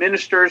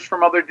ministers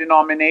from other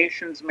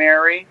denominations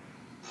marry.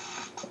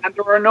 And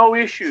there are no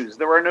issues.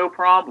 There are no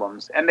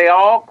problems. And they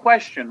all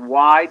question,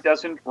 why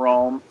doesn't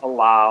Rome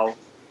allow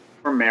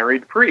for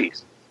married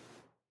priests?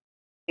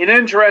 An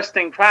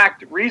interesting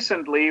fact,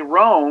 recently,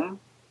 Rome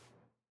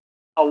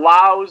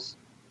allows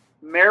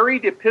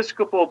married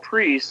Episcopal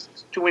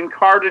priests to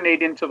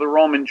incarnate into the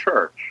Roman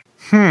Church.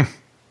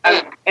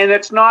 And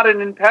it's not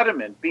an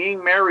impediment.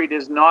 Being married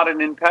is not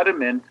an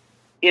impediment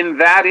in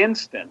that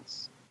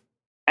instance.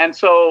 And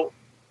so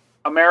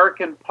the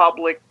American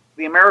public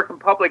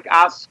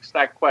asks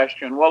that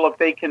question, well, if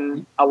they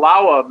can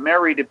allow a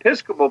married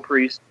Episcopal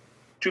priest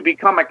to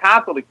become a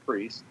Catholic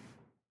priest,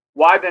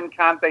 why then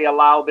can't they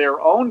allow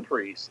their own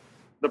priest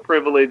the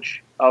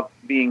privilege of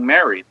being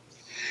married?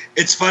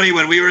 It's funny,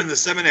 when we were in the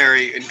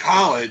seminary in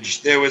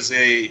college, there was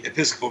a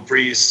Episcopal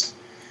priest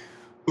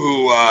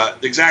who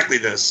exactly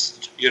this,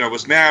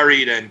 was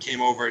married and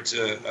came over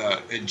to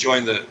and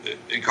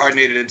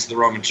incarnated into the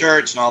Roman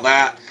Church and all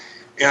that.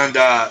 And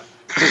the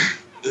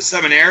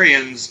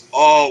seminarians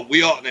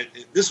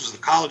this was the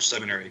college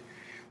seminary.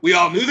 We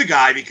all knew the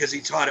guy because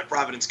he taught at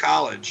Providence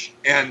College,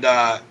 and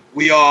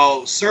we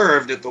all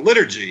served at the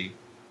liturgy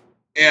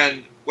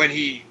and when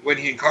he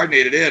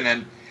incarnated in,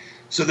 and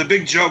so the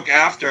big joke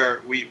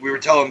after we were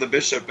telling the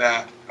bishop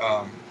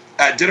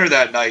at dinner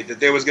that night that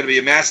there was going to be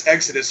a mass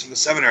exodus from the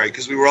seminary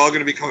because we were all going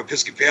to become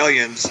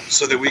Episcopalians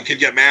so that we could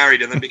get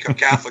married and then become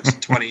Catholics in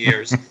 20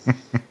 years.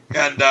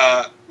 And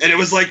it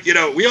was like,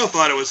 we all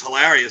thought it was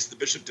hilarious. The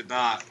bishop did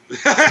not.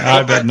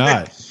 I bet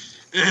not.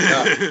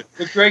 Yeah.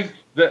 But Greg,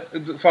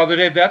 Father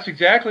Dave,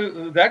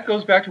 that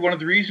goes back to one of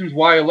the reasons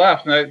why I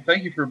left. And I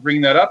thank you for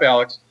bringing that up,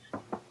 Alex,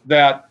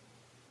 that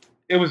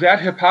it was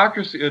that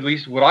hypocrisy, at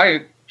least what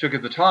I took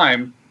at the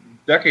time,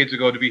 decades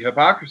ago, to be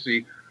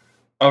hypocrisy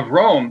of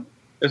Rome,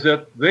 is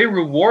that they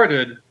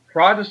rewarded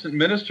Protestant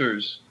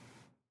ministers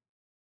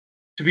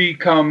to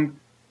become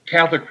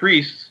Catholic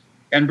priests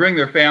and bring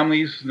their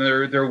families,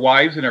 their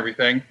wives and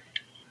everything,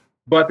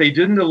 but they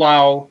didn't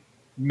allow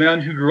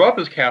men who grew up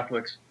as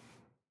Catholics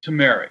to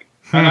marry.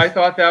 And I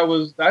thought that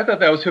was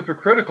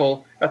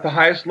hypocritical at the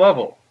highest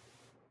level.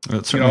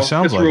 It certainly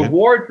sounds like it. It's a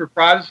reward for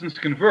Protestants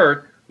to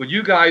convert, but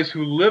you guys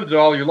who lived it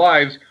all your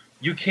lives,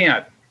 you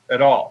can't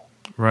at all.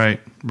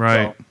 Right.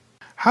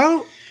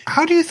 So,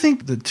 how do you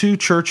think the two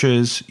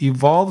churches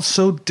evolved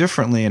so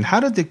differently, and how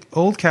did the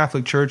old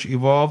Catholic Church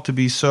evolve to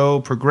be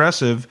so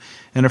progressive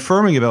and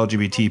affirming of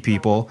LGBT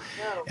people,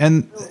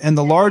 and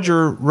the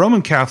larger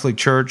Roman Catholic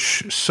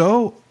Church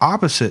so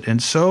opposite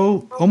and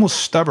so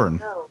almost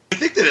stubborn? I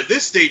think that at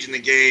this stage in the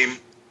game,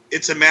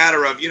 it's a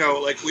matter of,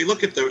 like we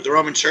look at the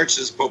Roman Church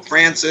as Pope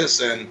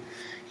Francis, and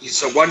he's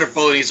so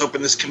wonderful, and he's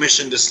opened this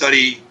commission to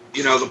study,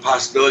 the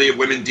possibility of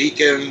women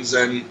deacons,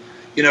 and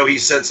he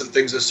said some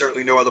things that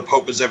certainly no other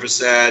pope has ever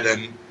said.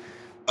 And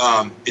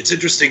it's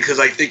interesting because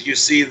I think you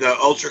see the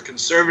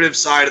ultra-conservative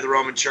side of the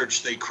Roman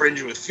Church, they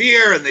cringe with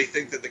fear, and they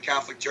think that the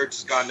Catholic Church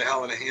has gone to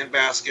hell in a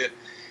handbasket.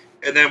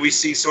 And then we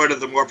see sort of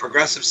the more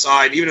progressive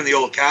side, even in the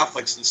old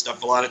Catholics and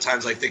stuff. A lot of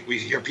times I think we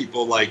hear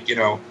people like,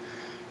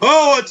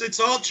 oh, it's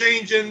all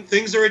changing,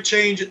 things are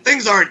changing.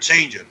 Things aren't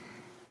changing.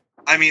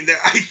 I mean,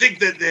 I think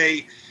that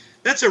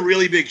that's a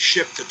really big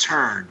ship to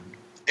turn.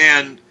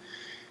 And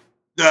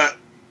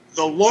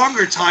the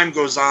longer time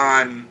goes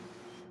on,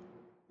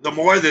 the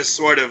more this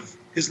sort of,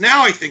 because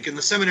now I think in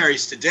the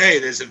seminaries today,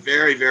 there's a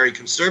very, very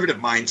conservative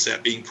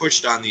mindset being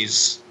pushed on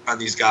these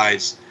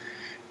guys,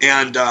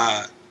 and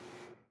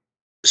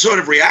sort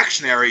of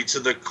reactionary to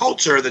the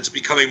culture that's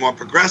becoming more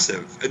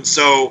progressive. And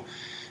so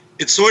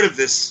it's sort of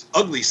this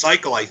ugly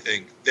cycle, I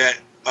think, that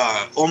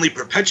only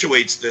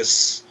perpetuates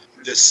this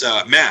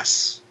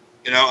mess.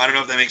 I don't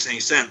know if that makes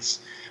any sense,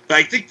 but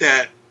I think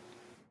that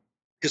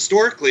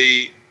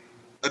historically,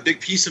 a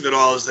big piece of it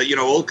all is that,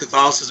 old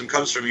Catholicism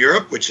comes from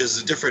Europe, which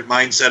is a different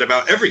mindset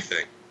about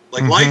everything.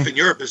 Like life in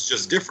Europe is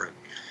just different.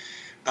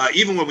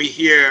 Even when we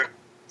hear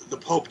the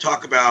Pope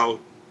talk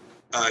about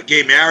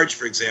gay marriage,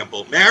 for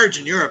example, marriage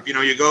in Europe,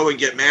 you go and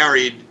get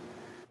married,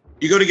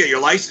 you go to get your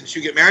license,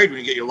 you get married when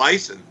you get your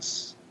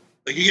license.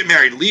 Like you get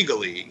married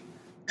legally,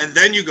 and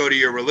then you go to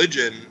your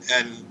religion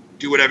and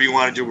do whatever you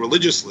want to do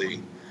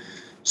religiously.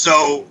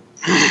 So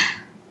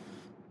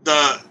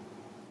the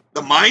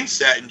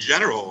mindset in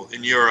general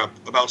in Europe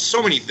about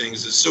so many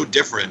things is so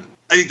different.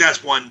 I think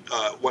that's one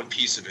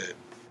piece of it.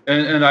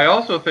 And I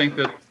also think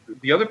that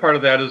the other part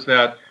of that is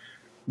that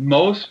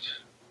most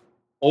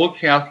old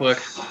Catholic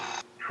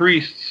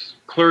priests,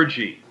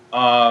 clergy,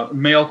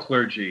 male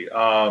clergy,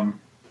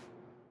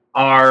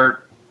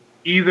 are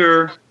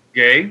either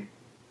gay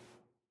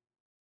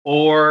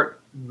or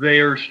they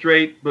are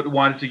straight but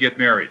wanted to get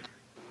married.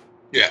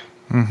 Yeah.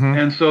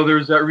 And so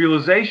there's that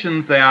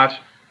realization that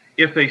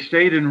if they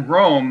stayed in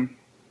Rome,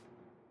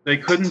 they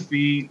couldn't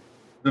be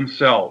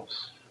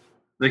themselves.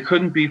 They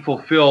couldn't be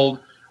fulfilled,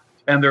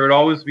 and there would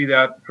always be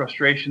that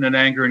frustration and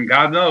anger. And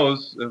God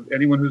knows, if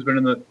anyone who's been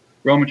in the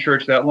Roman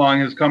Church that long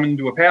has come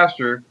into a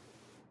pastor,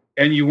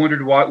 and you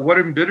wondered what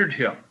embittered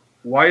him.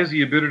 Why is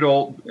he a embittered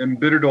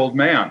old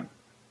man,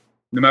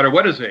 no matter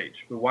what his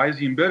age? But why is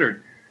he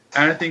embittered?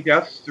 And I think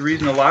that's the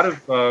reason a lot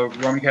of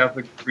Roman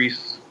Catholic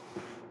priests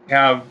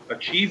have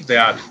achieved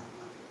that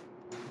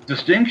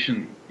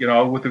distinction,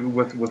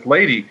 with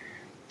lady.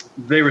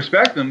 They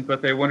respect him,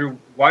 but they wonder,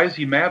 why is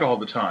he mad all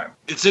the time?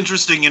 It's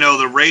interesting,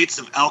 the rates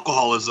of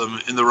alcoholism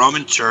in the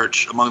Roman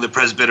Church among the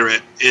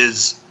presbyterate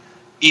is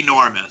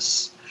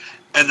enormous.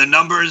 And the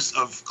numbers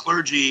of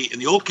clergy in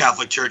the old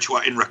Catholic Church who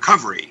are in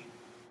recovery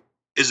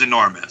is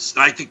enormous.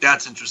 And I think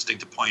that's interesting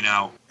to point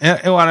out. And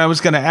I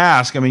was going to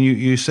ask,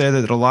 you say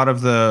that a lot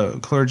of the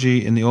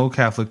clergy in the old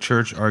Catholic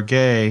Church are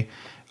gay,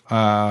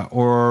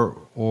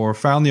 or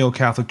found the old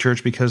Catholic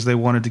Church because they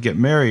wanted to get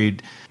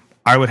married.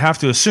 I would have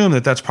to assume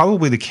that that's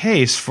probably the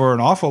case for an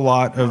awful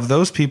lot of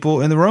those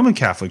people in the Roman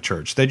Catholic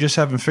Church. They just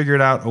haven't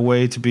figured out a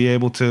way to be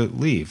able to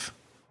leave.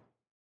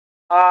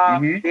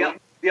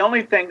 The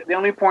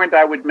only point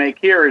I would make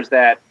here is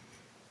that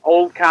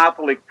old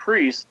Catholic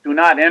priests do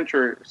not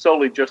enter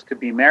solely just to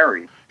be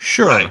married.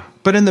 Sure, right.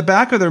 But in the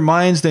back of their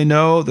minds, they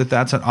know that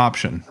that's an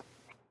option.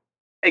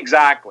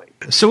 Exactly.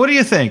 So what do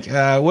you think?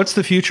 What's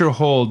the future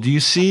hold? Do you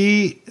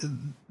see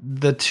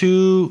the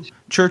two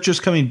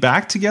churches coming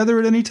back together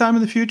at any time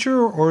in the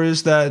future, or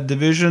is that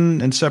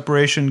division and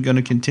separation going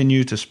to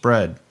continue to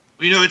spread?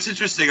 You know, it's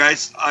interesting.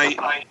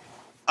 I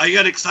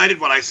got excited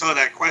when I saw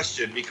that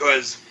question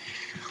because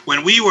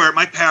when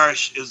my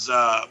parish is,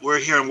 we're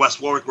here in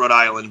West Warwick, Rhode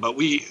Island, but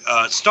we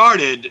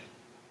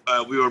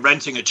we were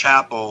renting a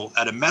chapel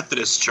at a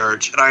Methodist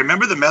church. And I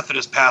remember the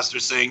Methodist pastor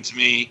saying to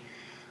me,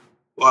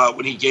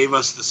 when he gave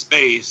us the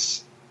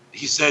space,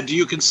 he said, "Do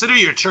you consider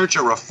your church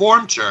a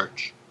Reformed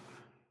church?"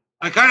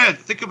 I kind of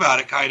think about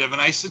it,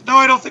 and I said, "No,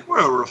 I don't think we're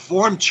a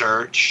Reformed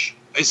church."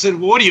 I said,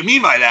 "Well, what do you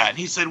mean by that?" And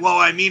he said, "Well,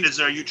 I mean,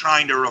 are you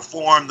trying to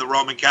reform the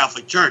Roman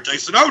Catholic Church?" I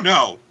said, "Oh,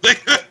 no.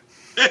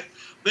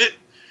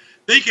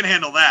 They can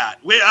handle that.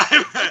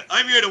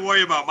 I'm here to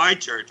worry about my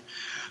church."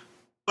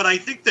 But I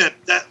think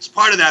that's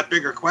part of that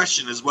bigger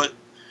question is what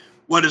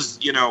is,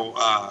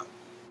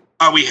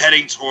 are we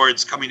heading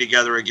towards coming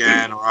together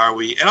again, or are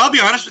we? And I'll be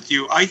honest with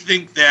you, I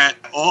think that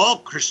all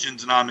Christian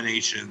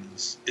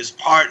denominations is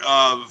part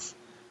of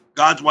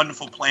God's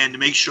wonderful plan to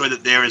make sure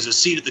that there is a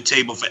seat at the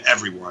table for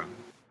everyone.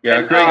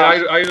 Yeah,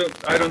 Greg,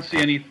 I don't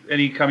see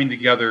any coming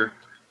together,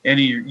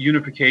 any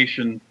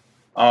unification.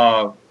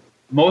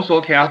 Most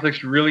old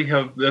Catholics really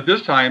have, at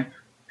this time,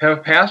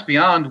 have passed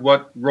beyond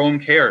what Rome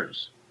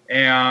cares.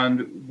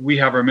 And we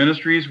have our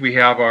ministries, we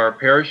have our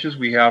parishes,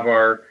 we have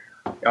our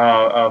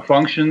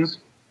functions,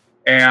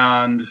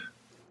 and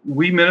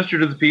we minister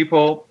to the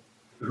people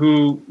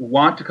who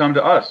want to come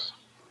to us.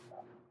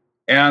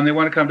 And they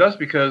want to come to us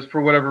because,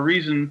 for whatever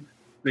reason,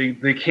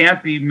 they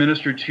can't be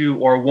ministered to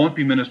or won't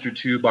be ministered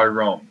to by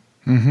Rome.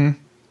 Mm-hmm.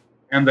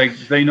 And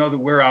they know that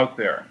we're out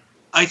there.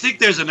 I think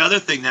there's another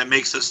thing that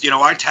makes us,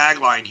 our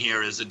tagline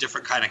here is a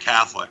different kind of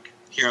Catholic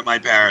here at my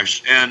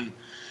parish. And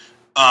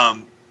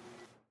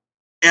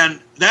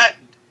that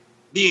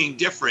being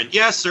different,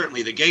 yes,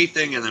 certainly the gay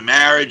thing and the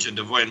marriage and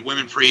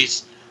women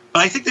priests,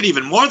 but I think that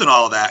even more than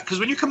all of that, because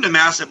when you come to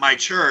Mass at my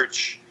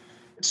church,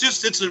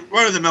 it's a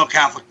run-of-the-mill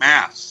Catholic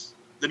Mass.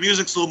 The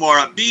music's a little more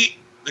upbeat,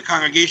 the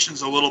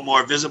congregation's a little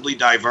more visibly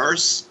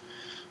diverse,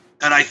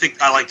 and I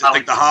like to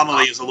think the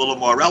homily is a little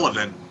more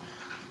relevant.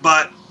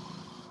 But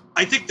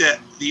I think that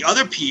the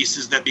other piece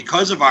is that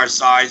because of our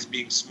size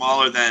being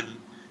smaller than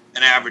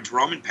an average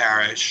Roman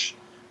parish,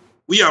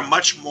 we are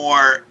much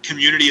more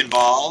community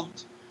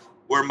involved.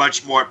 We're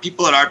much more,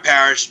 people at our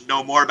parish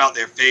know more about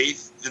their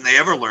faith than they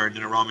ever learned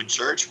in a Roman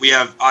church. We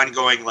have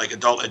ongoing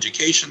adult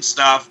education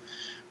stuff.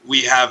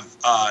 We have,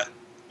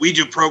 we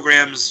do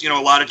programs, a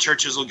lot of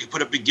churches will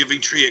put up a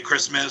giving tree at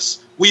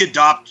Christmas. We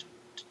adopt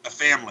a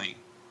family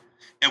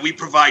and we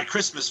provide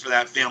Christmas for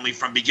that family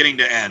from beginning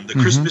to end. The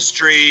Christmas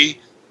tree,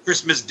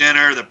 Christmas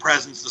dinner, the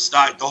presents,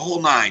 the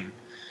whole nine.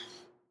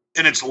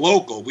 And it's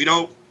local. We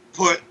don't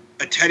put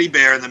a teddy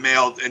bear in the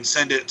mail and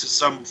send it to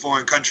some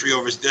foreign country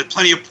over. There's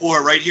plenty of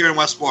poor right here in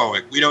West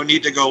Warwick. We don't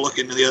need to go look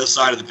into the other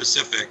side of the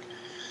Pacific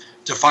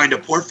to find a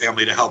poor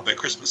family to help at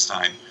Christmas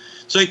time.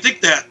 So I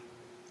think that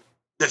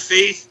the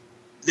faith,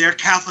 their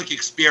Catholic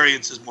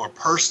experience is more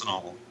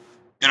personal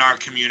in our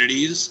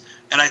communities.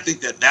 And I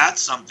think that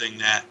that's something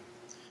that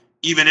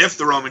even if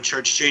the Roman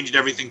Church changed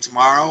everything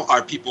tomorrow,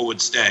 our people would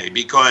stay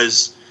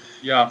because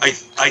I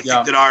think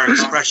that our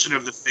expression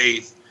of the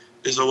faith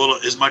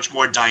is much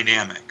more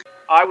dynamic.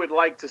 I would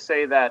like to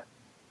say that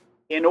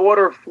in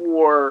order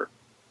for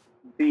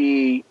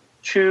the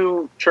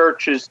two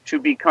churches to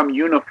become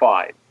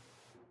unified,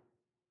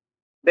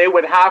 they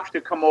would have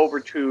to come over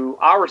to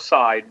our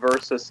side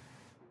versus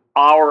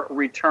our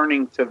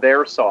returning to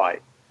their side.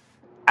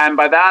 And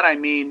by that I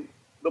mean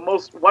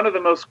one of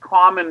the most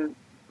common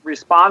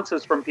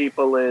responses from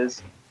people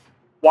is,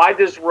 why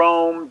does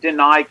Rome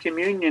deny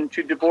communion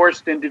to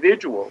divorced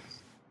individuals?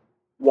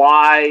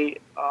 Why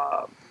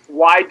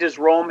does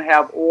Rome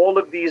have all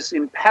of these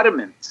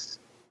impediments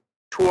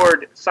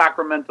toward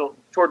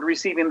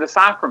receiving the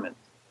sacrament?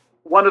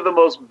 One of the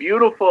most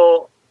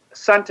beautiful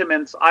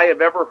sentiments I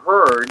have ever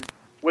heard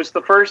was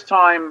the first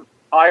time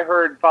I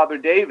heard Father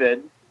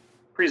David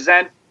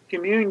present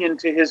communion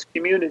to his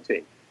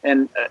community.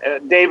 And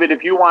David,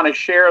 if you want to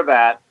share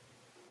that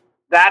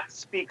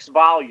speaks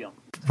volumes.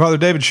 Father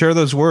David, share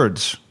those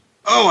words.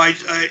 Oh,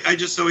 I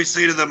just always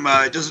say to them,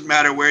 it doesn't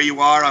matter where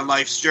you are on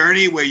life's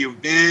journey, where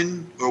you've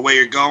been or where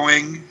you're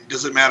going. It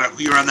doesn't matter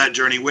who you're on that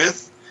journey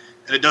with,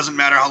 and it doesn't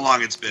matter how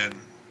long it's been.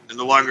 And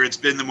the longer it's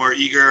been, the more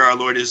eager our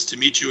Lord is to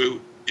meet you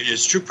in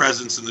his true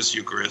presence in this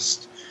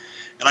Eucharist.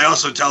 And I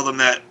also tell them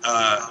that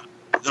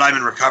I'm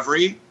in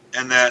recovery,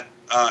 and that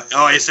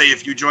I say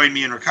if you join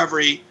me in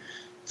recovery,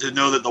 to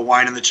know that the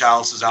wine in the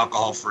chalice is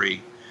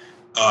alcohol-free,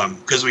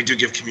 because we do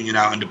give communion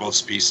out into both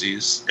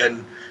species.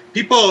 And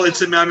people,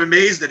 I'm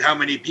amazed at how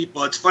many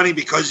people. It's funny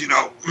because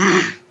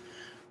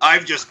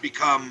I've just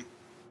become.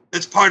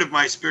 It's part of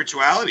my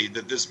spirituality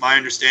that my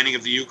understanding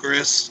of the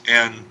Eucharist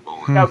and.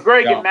 Now,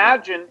 Greg,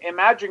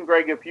 imagine,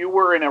 Greg, if you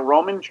were in a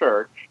Roman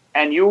church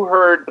and you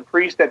heard the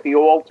priest at the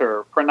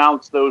altar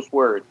pronounce those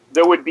words,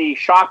 there would be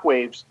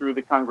shockwaves through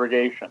the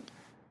congregation.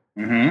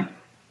 Mm-hmm.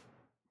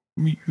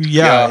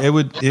 Yeah, it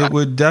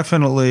would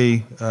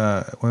definitely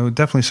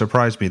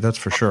surprise me. That's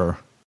for sure.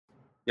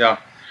 Yeah.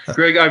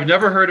 Greg, I've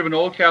never heard of an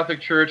old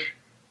Catholic church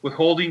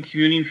withholding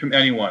communion from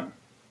anyone.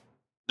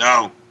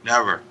 No,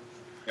 never.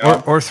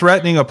 Yeah. Or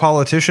threatening a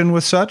politician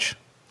with such?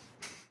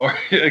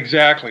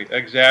 Exactly.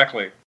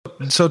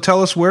 So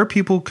tell us where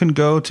people can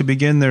go to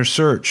begin their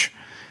search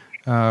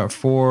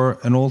for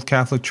an old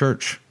Catholic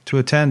church to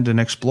attend and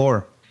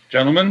explore.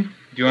 Gentlemen,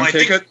 do you want to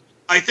take it?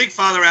 I think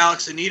Father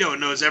Alex Anito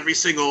knows every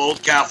single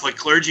old Catholic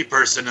clergy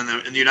person in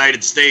the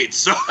United States.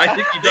 So I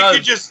think he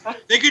does.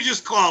 They could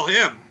just call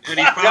him, and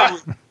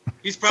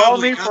he's Call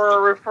probably me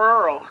for a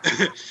referral.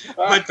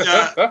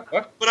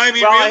 but I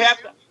mean,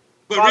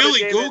 Well, really,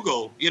 David,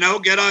 Google.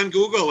 Get on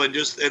Google and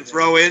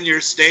throw in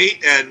your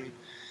state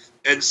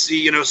and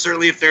see.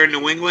 Certainly if they're in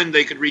New England,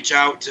 they could reach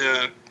out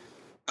to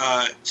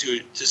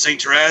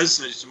St. Therese.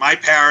 It's my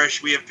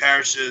parish. We have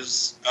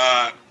parishes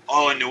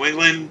all in New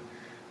England.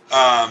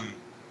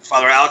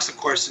 Father Alex, of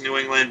course, in New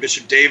England.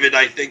 Bishop David,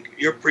 I think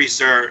your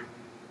priests are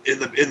in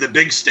the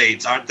big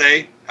states, aren't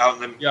they? Out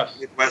in the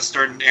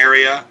Midwestern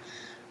area.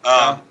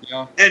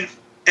 Yeah.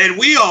 And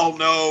we all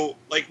know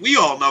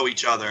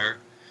each other.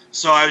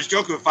 So I was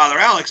joking with Father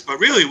Alex, but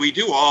really we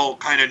do all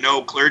kind of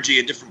know clergy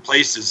in different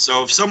places.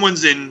 So if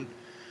someone's in,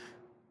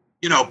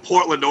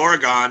 Portland,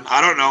 Oregon, I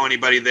don't know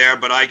anybody there,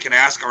 but I can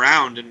ask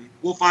around and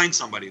we'll find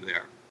somebody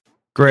there.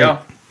 Great.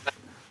 Yeah.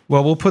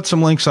 Well, we'll put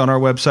some links on our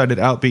website at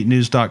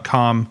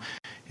outbeatnews.com.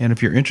 And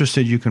if you're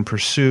interested, you can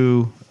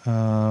pursue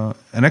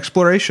an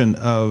exploration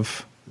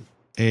of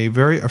a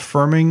very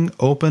affirming,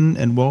 open,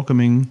 and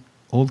welcoming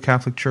old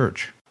Catholic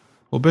church.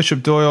 Well,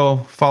 Bishop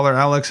Doyle, Father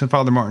Alex, and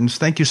Father Martins,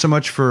 thank you so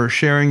much for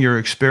sharing your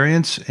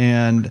experience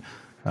and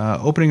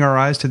opening our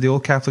eyes to the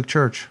old Catholic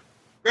Church.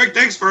 Greg,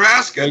 thanks for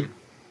asking.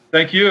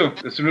 Thank you.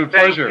 It's been a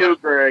pleasure. Thank you,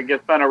 Greg.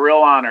 It's been a real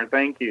honor.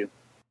 Thank you.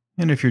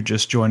 And if you're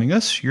just joining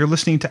us, you're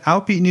listening to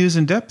Outbeat News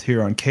in Depth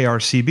here on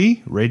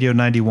KRCB Radio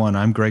 91.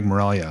 I'm Greg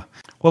Moralia.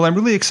 Well, I'm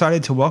really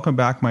excited to welcome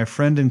back my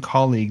friend and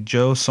colleague,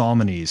 Joe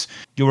Salmonese.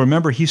 You'll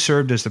remember he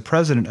served as the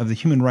president of the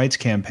Human Rights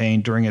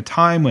Campaign during a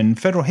time when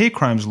federal hate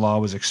crimes law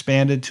was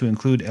expanded to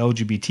include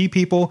LGBT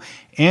people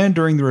and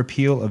during the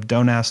repeal of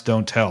Don't Ask,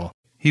 Don't Tell.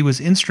 He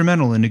was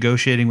instrumental in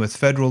negotiating with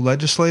federal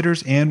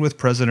legislators and with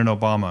President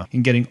Obama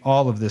in getting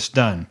all of this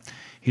done.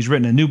 He's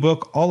written a new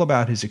book all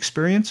about his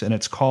experience, and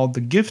it's called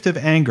The Gift of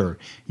Anger.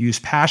 Use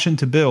passion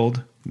to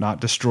build, not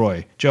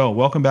destroy. Joe,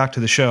 welcome back to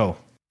the show.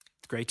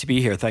 It's great to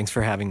be here. Thanks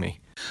for having me.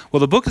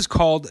 Well, the book is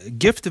called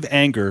Gift of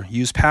Anger.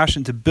 Use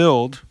passion to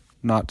build,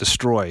 not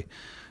destroy.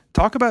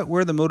 Talk about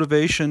where the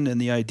motivation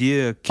and the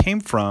idea came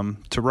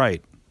from to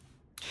write.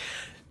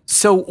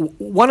 So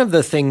one of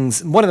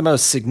the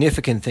most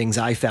significant things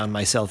I found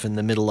myself in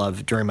the middle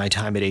of during my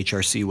time at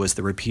HRC was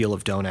the repeal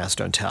of Don't Ask,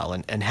 Don't Tell.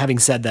 And having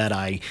said that,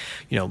 I,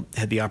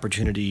 had the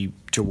opportunity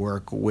to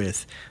work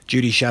with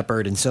Judy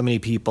Shepard and so many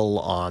people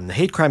on the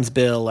hate crimes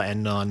bill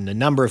and on a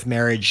number of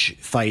marriage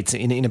fights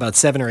in about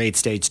 7 or 8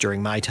 states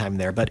during my time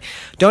there. But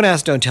Don't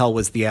Ask, Don't Tell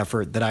was the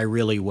effort that I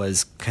really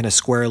was kind of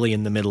squarely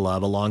in the middle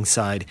of,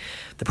 alongside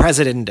the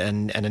president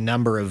and a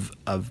number of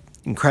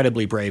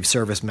incredibly brave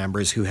service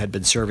members who had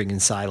been serving in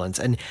silence.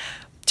 And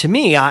to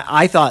me,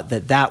 I thought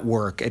that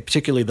work,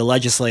 particularly the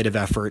legislative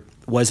effort,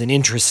 was an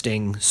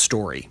interesting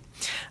story.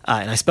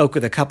 And I spoke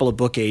with a couple of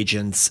book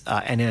agents,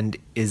 and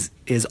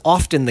is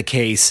often the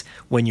case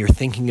when you're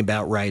thinking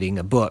about writing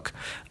a book.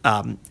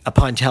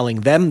 Upon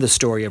telling them the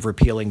story of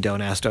repealing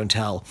Don't Ask, Don't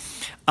Tell,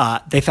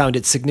 they found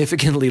it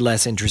significantly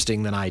less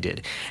interesting than I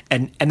did.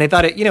 And they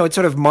thought it's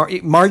sort of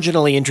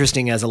marginally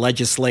interesting as a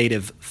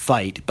legislative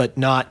fight, but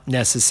not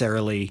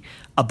necessarily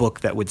a book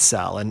that would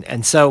sell.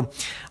 And so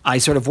I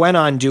sort of went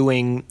on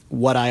doing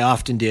what I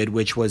often did,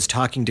 which was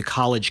talking to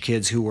college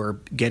kids who were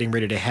getting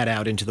ready to head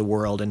out into the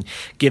world and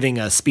giving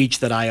a speech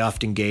that I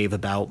often gave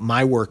about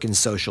my work in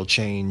social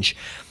change,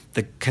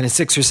 the kind of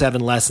 6 or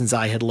 7 lessons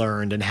I had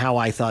learned and how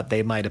I thought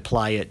they might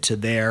apply it to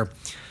their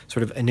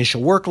sort of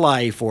initial work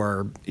life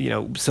or,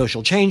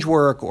 social change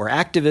work or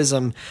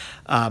activism.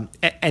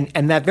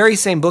 And that very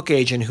same book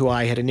agent who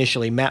I had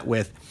initially met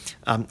with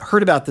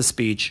heard about the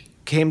speech,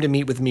 came to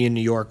meet with me in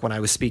New York when I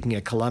was speaking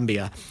at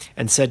Columbia,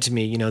 and said to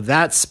me,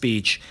 that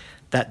speech,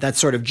 that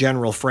sort of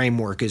general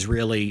framework is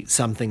really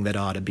something that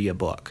ought to be a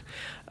book.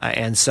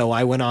 And so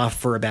I went off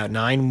for about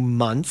 9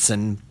 months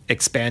and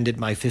expanded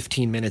my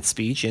 15-minute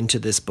speech into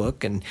this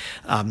book and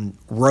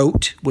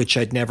wrote, which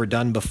I'd never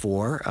done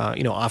before,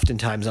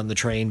 oftentimes on the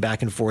train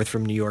back and forth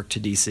from New York to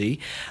D.C.,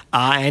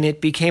 and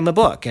it became a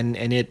book, and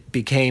it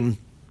became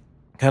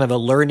kind of a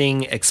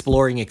learning,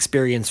 exploring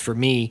experience for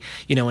me,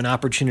 an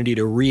opportunity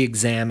to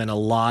re-examine a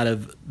lot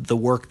of the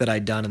work that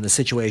I'd done and the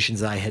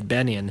situations I had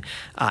been in.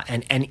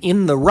 And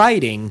in the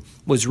writing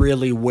was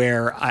really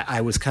where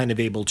I was kind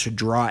of able to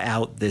draw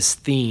out this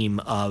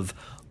theme of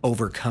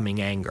overcoming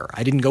anger.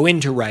 I didn't go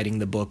into writing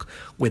the book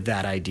with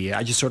that idea.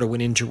 I just sort of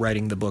went into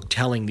writing the book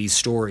telling these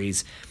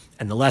stories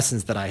and the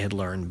lessons that I had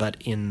learned. But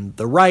in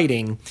the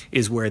writing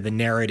is where the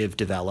narrative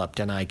developed,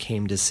 and I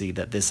came to see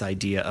that this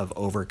idea of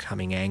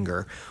overcoming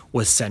anger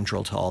was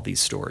central to all these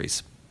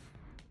stories.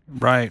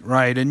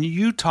 Right. And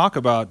you talk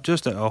about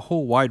just a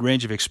whole wide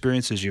range of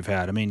experiences you've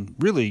had. I mean,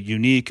 really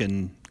unique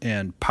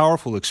and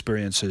powerful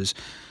experiences.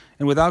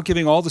 And without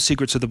giving all the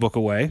secrets of the book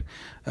away,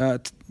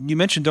 you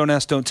mentioned Don't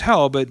Ask, Don't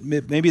Tell, but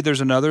maybe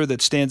there's another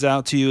that stands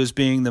out to you as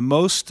being the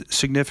most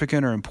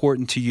significant or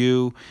important to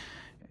you.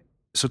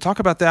 So talk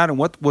about that, and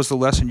what was the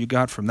lesson you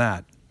got from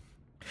that?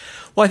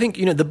 Well, I think,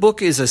 the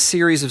book is a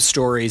series of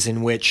stories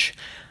in which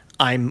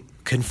I'm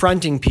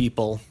confronting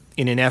people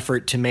in an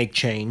effort to make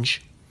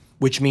change,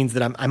 which means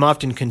that I'm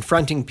often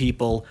confronting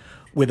people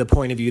with a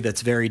point of view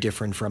that's very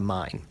different from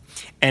mine.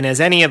 And as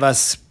any of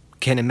us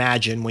can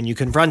imagine, when you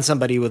confront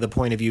somebody with a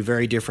point of view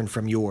very different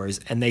from yours,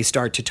 and they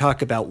start to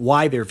talk about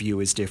why their view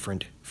is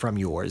different from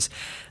yours,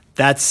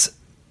 that's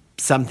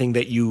something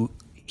that you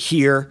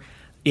hear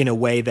in a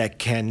way that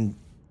can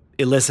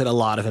elicit a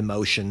lot of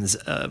emotions,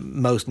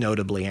 most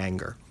notably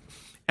anger.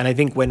 And I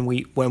think when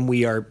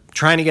we are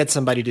trying to get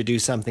somebody to do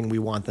something we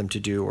want them to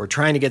do, or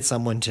trying to get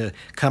someone to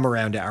come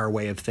around to our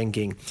way of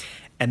thinking,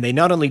 and they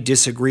not only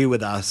disagree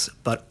with us,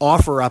 but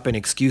offer up an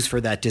excuse for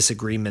that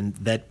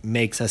disagreement that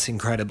makes us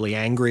incredibly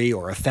angry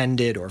or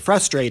offended or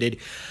frustrated,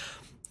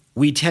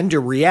 we tend to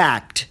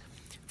react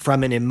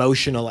from an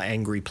emotional,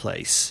 angry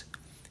place.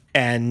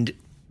 And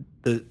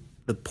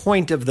the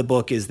point of the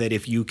book is that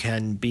if you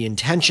can be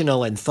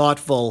intentional and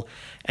thoughtful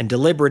and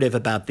deliberative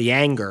about the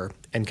anger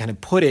and kind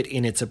of put it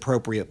in its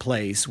appropriate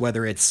place,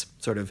 whether it's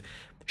sort of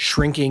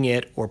shrinking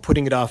it or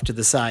putting it off to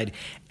the side,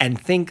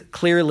 and think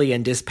clearly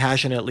and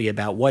dispassionately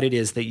about what it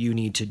is that you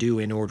need to do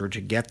in order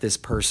to get this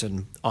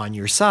person on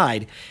your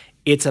side,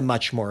 it's a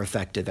much more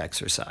effective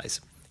exercise.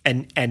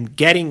 And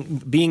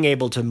being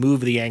able to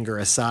move the anger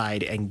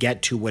aside and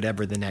get to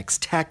whatever the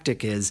next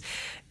tactic is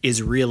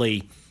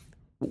really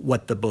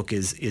what the book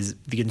is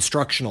the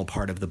instructional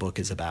part of the book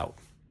is about.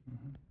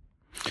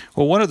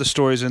 Well, one of the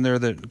stories in there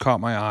that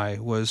caught my eye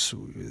was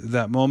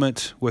that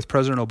moment with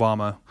President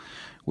Obama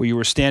where you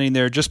were standing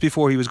there just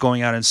before he was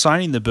going out and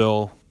signing the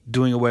bill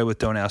doing away with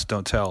Don't Ask,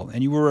 Don't Tell.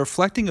 And you were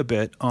reflecting a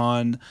bit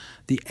on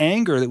the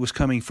anger that was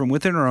coming from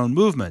within our own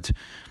movement.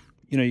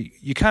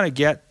 You kind of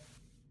get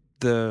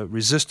the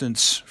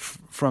resistance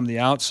from the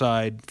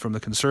outside, from the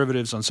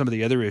conservatives on some of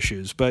the other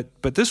issues. But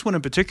this one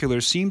in particular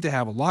seemed to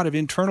have a lot of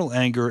internal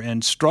anger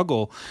and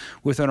struggle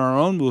within our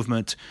own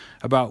movement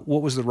about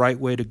what was the right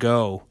way to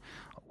go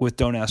with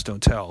Don't Ask,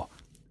 Don't Tell.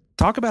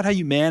 Talk about how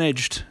you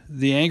managed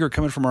the anger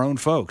coming from our own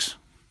folks.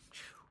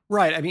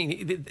 Right. I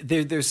mean,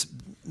 there's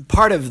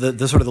part of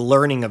the sort of the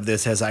learning of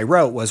this as I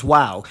wrote was,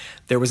 wow,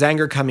 there was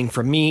anger coming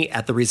from me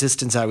at the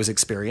resistance I was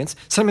experiencing.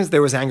 Sometimes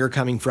there was anger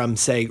coming from,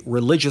 say,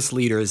 religious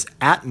leaders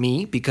at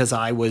me because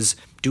I was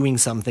doing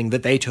something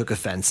that they took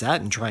offense at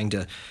and trying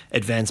to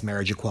advance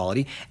marriage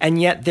equality.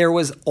 And yet there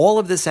was all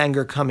of this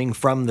anger coming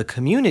from the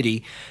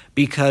community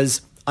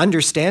because,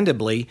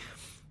 understandably,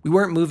 we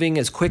weren't moving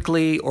as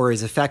quickly or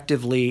as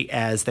effectively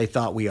as they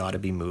thought we ought to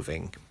be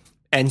moving.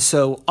 And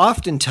so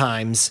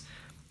oftentimes,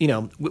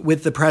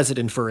 with the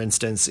president, for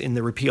instance, in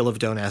the repeal of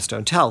Don't Ask,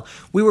 Don't Tell,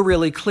 we were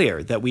really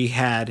clear that we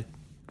had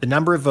the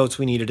number of votes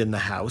we needed in the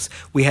House.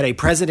 We had a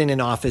president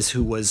in office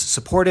who was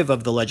supportive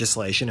of the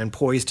legislation and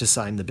poised to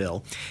sign the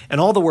bill.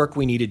 And all the work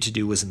we needed to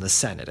do was in the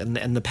Senate.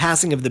 And the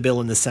passing of the bill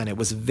in the Senate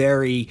was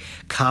very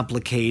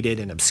complicated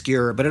and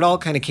obscure, but it all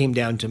kind of came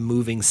down to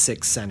moving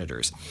 6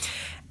 senators.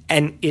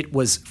 And it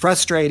was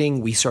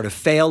frustrating. We sort of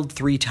failed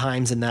 3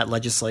 times in that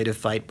legislative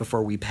fight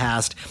before we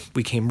passed.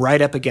 We came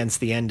right up against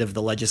the end of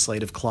the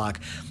legislative clock.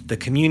 The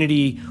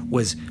community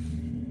was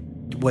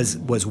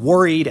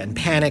worried and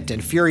panicked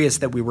and furious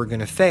that we were going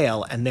to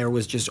fail, and there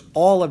was just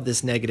all of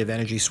this negative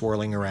energy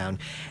swirling around.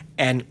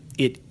 And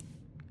it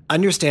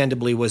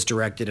understandably was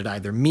directed at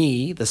either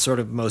me, the sort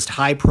of most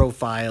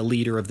high-profile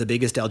leader of the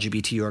biggest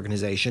LGBT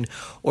organization,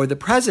 or the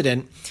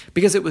president,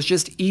 because it was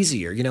just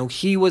easier.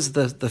 He was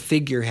the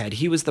figurehead.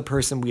 He was the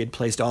person we had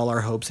placed all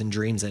our hopes and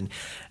dreams in.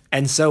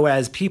 And so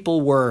as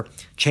people were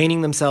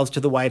chaining themselves to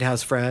the White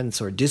House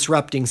fronts or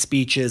disrupting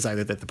speeches,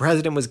 either that the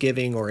president was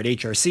giving or at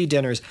HRC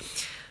dinners,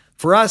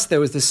 for us, there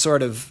was this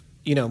sort of,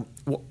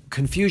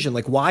 confusion,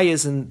 like why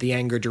isn't the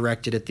anger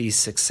directed at these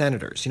 6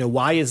 senators?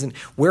 Why isn't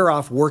we're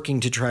off working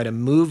to try to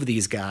move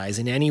these guys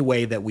in any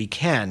way that we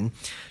can,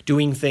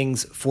 doing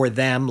things for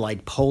them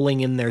like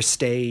polling in their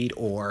state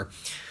or,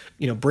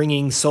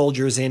 bringing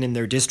soldiers in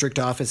their district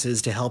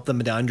offices to help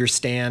them to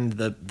understand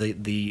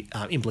the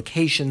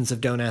implications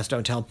of Don't Ask,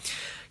 Don't Tell.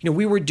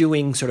 We were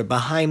doing sort of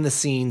behind the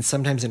scenes,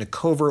 sometimes in a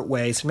covert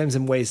way, sometimes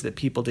in ways that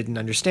people didn't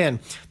understand,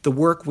 the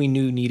work we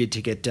knew needed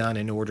to get done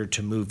in order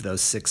to move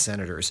those 6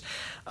 senators.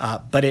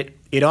 But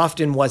it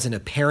often wasn't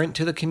apparent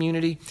to the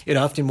community. It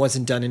often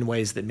wasn't done in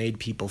ways that made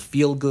people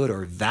feel good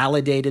or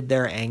validated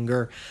their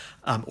anger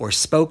or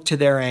spoke to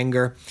their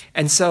anger.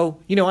 And so,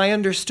 I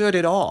understood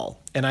it all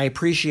and I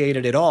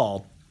appreciated it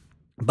all.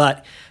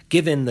 But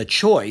given the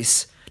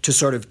choice to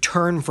sort of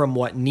turn from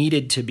what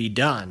needed to be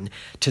done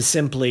to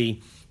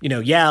simply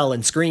yell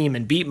and scream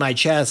and beat my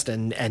chest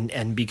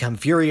and become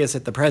furious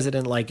at the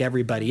president like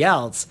everybody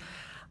else,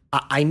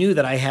 I knew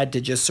that I had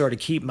to just sort of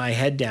keep my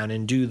head down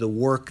and do the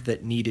work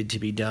that needed to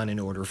be done in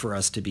order for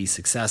us to be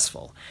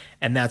successful.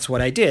 And that's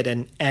what I did.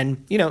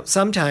 And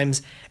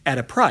sometimes at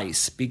a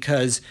price,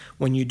 because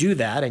when you do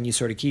that and you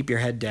sort of keep your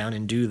head down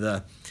and do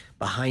the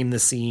behind the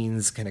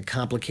scenes kind of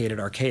complicated,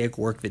 archaic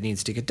work that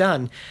needs to get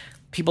done,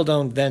 people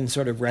don't then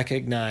sort of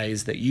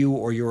recognize that you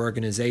or your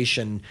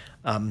organization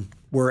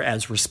were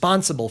as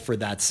responsible for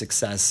that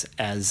success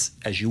as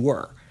you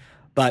were.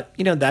 But,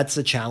 that's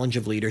a challenge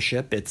of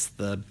leadership. It's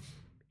the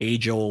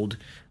age-old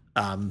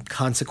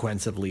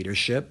consequence of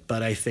leadership.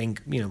 But I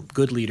think,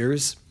 good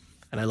leaders,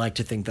 and I like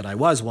to think that I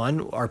was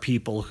one, are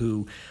people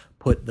who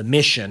put the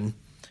mission,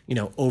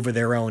 over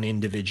their own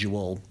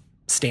individual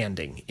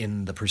standing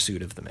in the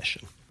pursuit of the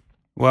mission.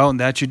 Well, and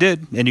that you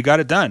did, and you got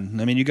it done.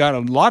 I mean, you got a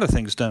lot of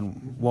things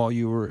done while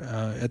you were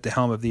at the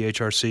helm of the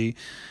HRC,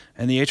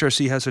 and the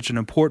HRC has such an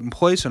important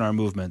place in our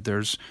movement.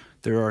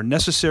 There are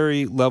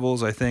necessary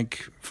levels, I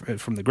think,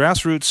 from the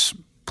grassroots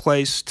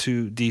place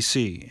to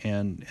DC,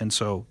 and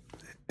so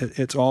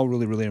it's all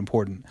really, really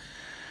important.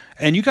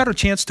 And you got a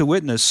chance to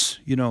witness,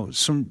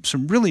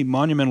 some really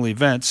monumental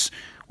events.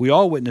 We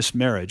all witnessed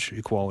marriage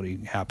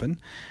equality happen,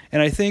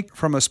 and I think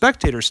from a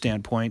spectator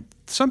standpoint,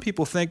 some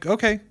people think,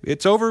 okay,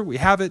 it's over, we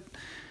have it,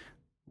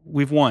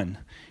 we've won.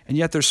 And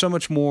yet there's so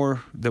much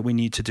more that we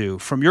need to do.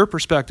 From your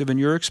perspective and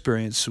your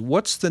experience,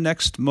 what's the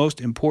next most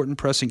important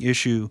pressing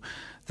issue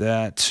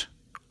that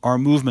our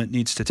movement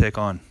needs to take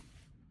on?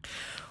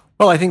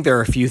 Well, I think there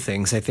are a few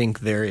things. I think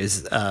there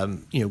is,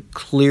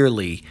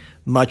 clearly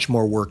much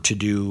more work to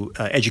do,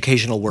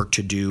 educational work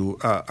to do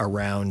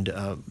around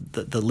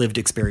the lived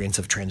experience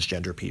of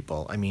transgender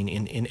people. I mean,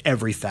 in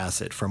every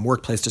facet, from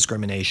workplace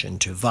discrimination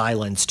to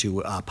violence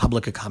to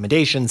public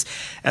accommodations,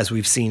 as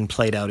we've seen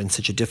played out in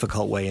such a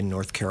difficult way in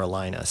North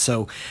Carolina.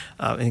 So,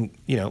 as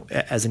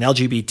an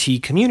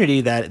LGBT community,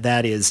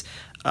 that is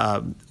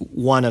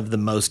one of the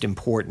most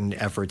important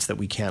efforts that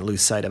we can't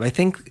lose sight of. I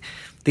think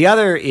the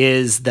other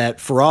is that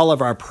for all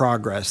of our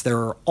progress, there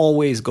are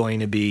always going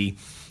to be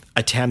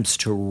attempts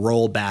to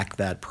roll back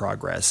that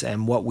progress.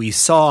 And what we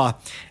saw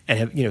and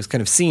have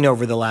kind of seen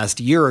over the last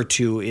year or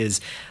two is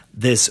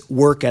this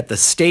work at the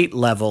state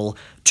level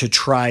to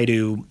try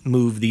to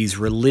move these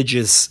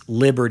religious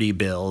liberty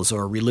bills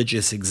or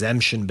religious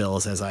exemption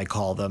bills, as I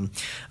call them.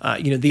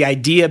 The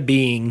idea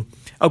being,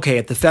 okay,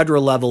 at the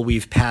federal level,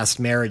 we've passed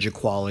marriage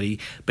equality,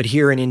 but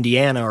here in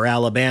Indiana or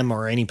Alabama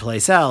or any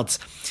place else,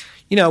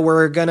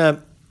 we're going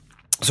to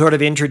sort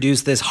of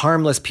introduce this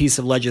harmless piece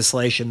of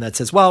legislation that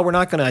says, well, we're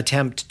not going to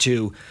attempt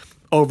to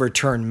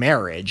overturn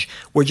marriage.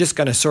 We're just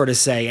going to sort of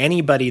say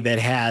anybody that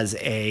has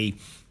a,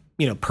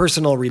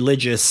 personal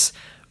religious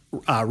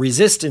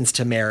resistance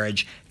to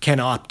marriage can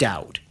opt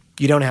out.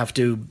 You don't have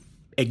to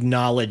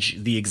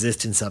acknowledge the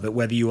existence of it,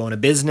 whether you own a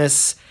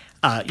business,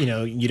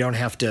 you don't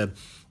have to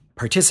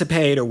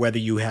participate, or whether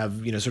you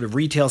have, sort of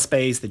retail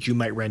space that you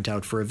might rent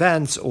out for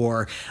events,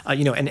 or,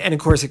 and of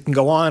course it can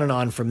go on and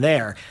on from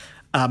there.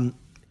 And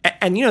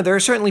there are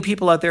certainly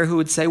people out there who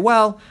would say,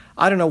 well,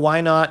 I don't know,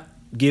 why not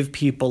give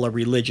people a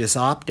religious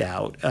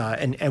opt-out?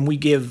 And we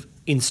give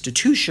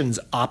institutions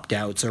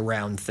opt-outs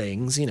around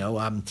things.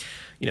 A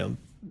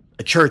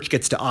church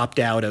gets to opt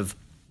out of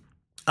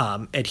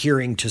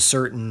adhering to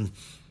certain,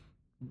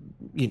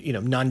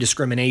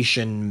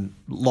 non-discrimination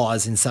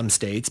laws in some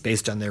states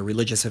based on their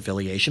religious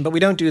affiliation. But we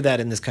don't do that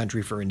in this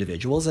country for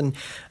individuals, and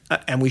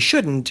we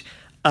shouldn't,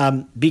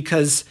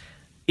 because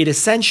it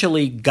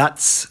essentially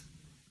guts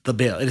the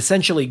bill. It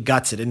essentially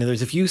guts it. In other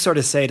words, if you sort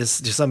of say to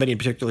somebody in a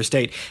particular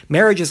state,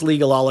 marriage is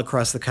legal all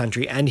across the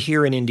country and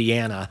here in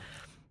Indiana,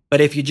 but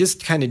if you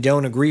just kind of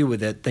don't agree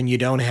with it, then you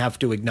don't have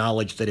to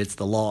acknowledge that it's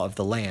the law of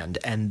the land.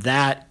 And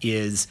that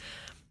is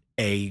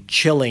a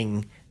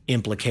chilling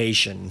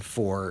implication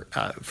for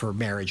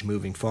marriage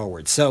moving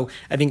forward. So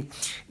I think,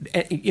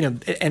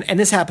 and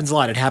this happens a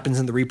lot. It happens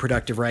in the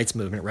reproductive rights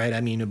movement, right? I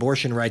mean,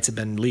 abortion rights have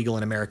been legal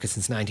in America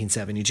since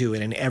 1972,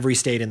 and in every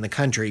state in the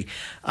country,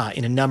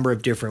 in a number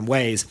of different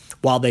ways.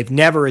 While they've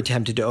never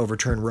attempted to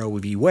overturn Roe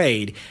v.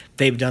 Wade,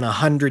 they've done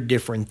 100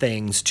 different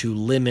things to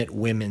limit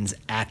women's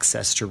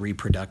access to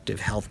reproductive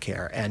health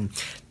care. And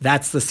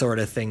that's the sort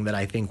of thing that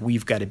I think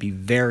we've got to be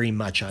very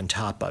much on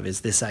top of,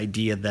 is this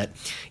idea that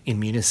in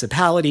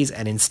municipalities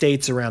and in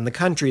states around the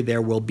country,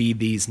 there will be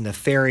these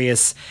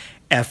nefarious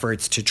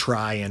efforts to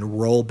try and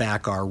roll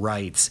back our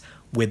rights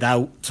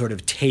without sort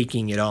of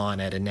taking it on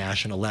at a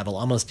national level,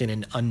 almost in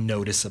an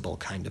unnoticeable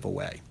kind of a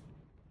way.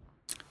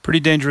 Pretty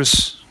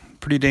dangerous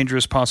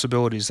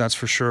possibilities, that's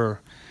for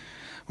sure.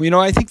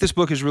 Well, I think this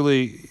book is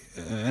really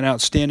an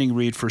outstanding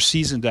read for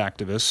seasoned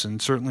activists,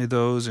 and certainly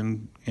those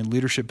in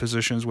leadership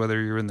positions,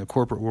 whether you're in the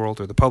corporate world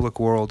or the public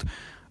world.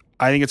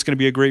 I think it's going to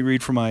be a great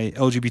read for my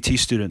LGBT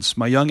students,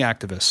 my young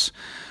activists.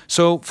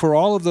 So for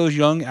all of those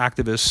young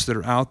activists that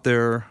are out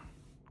there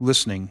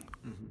listening,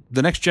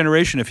 the next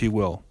generation, if you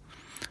will,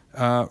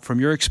 from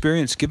your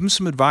experience, give them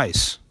some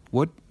advice.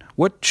 What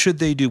should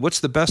they do? What's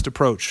the best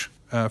approach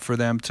for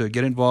them to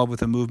get involved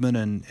with the movement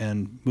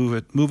and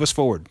move us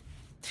forward?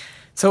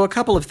 So a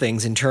couple of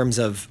things in terms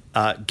of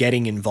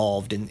getting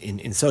involved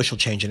in social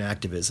change and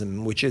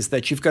activism, which is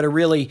that you've got to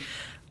really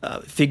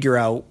figure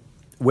out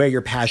where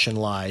your passion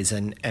lies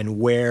and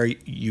where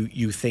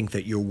you think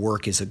that your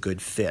work is a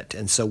good fit.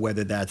 And so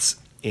whether that's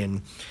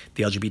in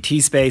the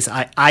LGBT space,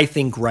 I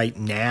think right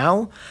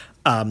now,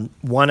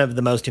 one of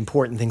the most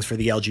important things for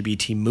the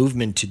LGBT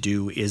movement to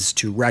do is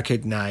to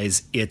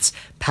recognize its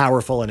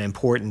powerful and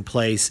important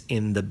place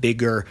in the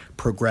bigger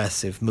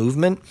progressive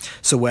movement.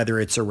 So whether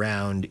it's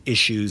around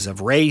issues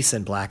of race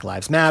and Black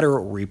Lives Matter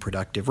or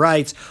reproductive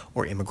rights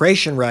or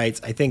immigration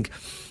rights, I think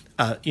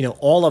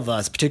all of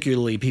us,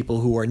 particularly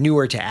people who are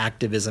newer to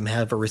activism,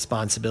 have a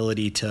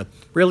responsibility to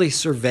really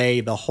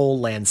survey the whole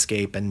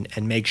landscape and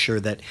make sure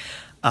that,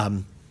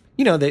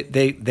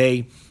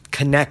 they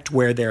connect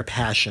where their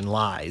passion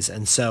lies.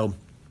 And so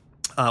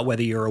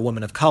whether you're a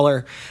woman of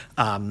color,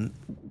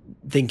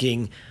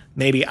 thinking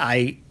maybe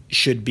I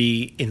should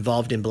be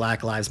involved in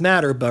Black Lives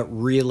Matter, but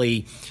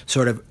really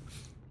sort of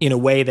in a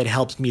way that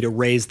helps me to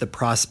raise the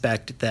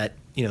prospect that,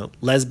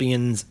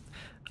 lesbians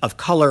of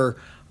color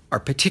are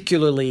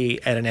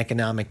particularly at an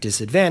economic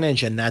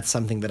disadvantage, and that's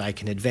something that I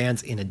can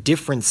advance in a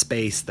different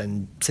space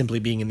than simply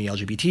being in the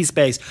LGBT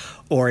space,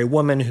 or a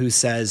woman who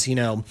says,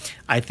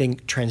 I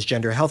think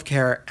transgender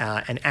healthcare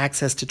and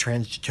access to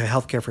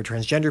healthcare for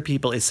transgender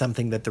people is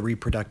something that the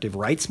reproductive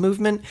rights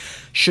movement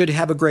should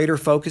have a greater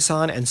focus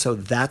on, and so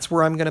that's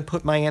where I'm going to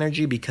put my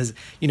energy because,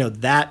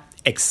 that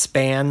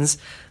expands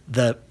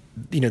the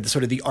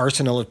sort of the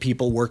arsenal of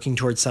people working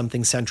towards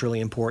something centrally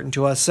important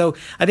to us. So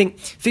I think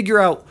figure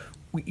out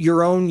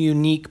your own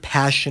unique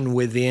passion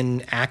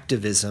within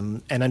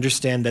activism and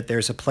understand that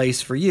there's a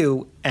place for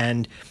you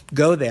and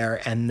go there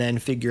and then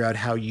figure out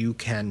how you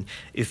can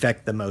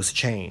effect the most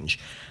change.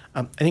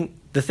 I think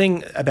the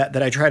thing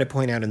that I try to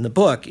point out in the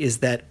book is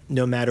that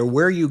no matter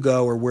where you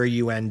go or where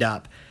you end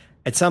up,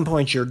 at some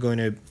point you're going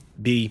to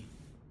be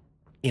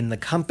in the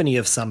company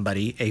of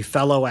somebody, a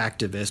fellow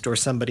activist or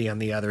somebody on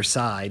the other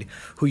side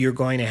who you're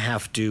going to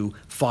have to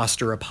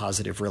foster a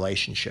positive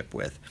relationship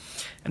with.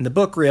 And the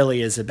book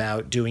really is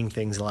about doing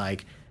things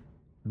like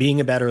being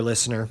a better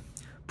listener,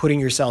 putting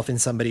yourself in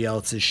somebody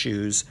else's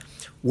shoes,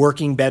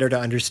 working better to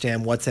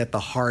understand what's at the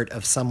heart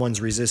of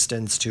someone's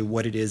resistance to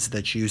what it is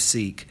that you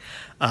seek,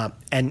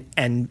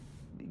 and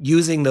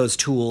using those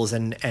tools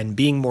and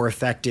being more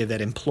effective at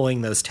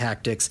employing those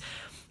tactics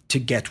to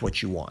get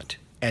what you want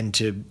and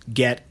to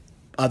get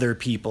other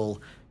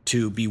people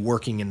to be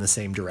working in the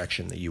same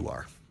direction that you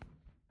are.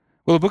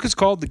 Well, the book is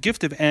called The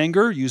Gift of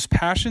Anger, Use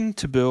Passion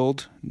to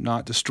Build,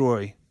 Not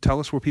Destroy. Tell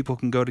us where people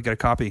can go to get a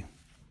copy.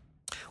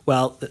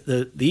 Well,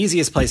 the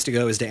easiest place to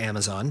go is to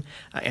Amazon,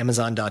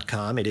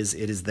 Amazon.com. It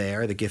is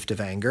there, The Gift of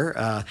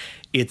Anger.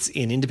 It's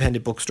in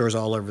independent bookstores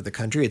all over the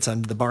country. It's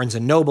on the Barnes &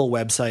 Noble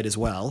website as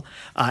well.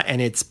 And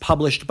it's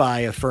published by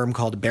a firm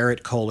called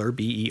Barrett Kohler,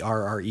 BERRETT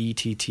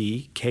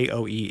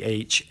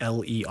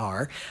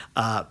KOEHLER.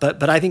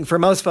 But I think for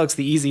most folks,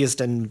 the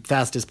easiest and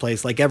fastest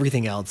place, like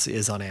everything else,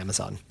 is on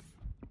Amazon.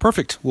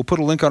 Perfect. We'll put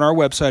a link on our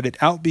website at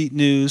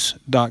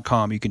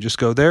outbeatnews.com. You can just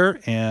go there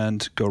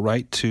and go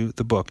right to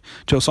the book.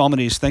 Joe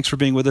Salmonese, thanks for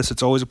being with us.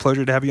 It's always a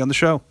pleasure to have you on the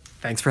show.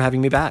 Thanks for having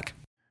me back.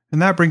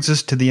 And that brings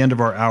us to the end of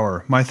our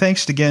hour. My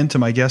thanks again to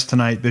my guest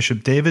tonight,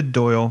 Bishop David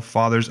Doyle,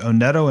 Fathers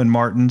Oneto and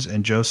Martins,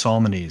 and Joe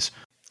Salmonese.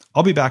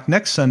 I'll be back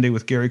next Sunday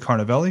with Gary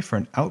Carnavelli for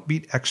an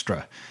Outbeat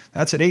Extra.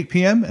 That's at 8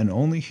 p.m. and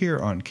only here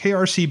on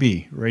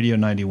KRCB Radio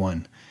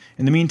 91.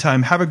 In the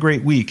meantime, have a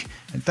great week,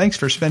 and thanks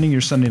for spending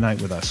your Sunday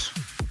night with us.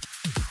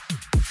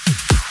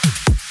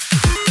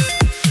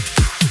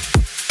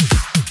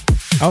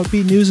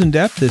 Outbeat News in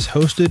Depth is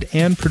hosted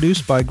and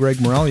produced by Greg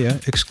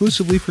Moralia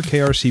exclusively for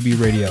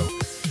KRCB Radio.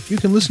 You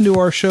can listen to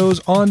our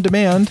shows on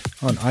demand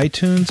on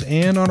iTunes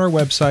and on our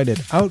website at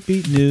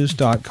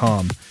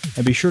outbeatnews.com.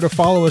 And be sure to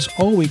follow us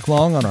all week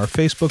long on our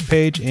Facebook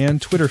page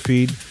and Twitter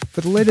feed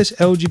for the latest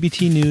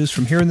LGBT news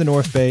from here in the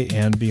North Bay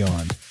and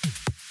beyond.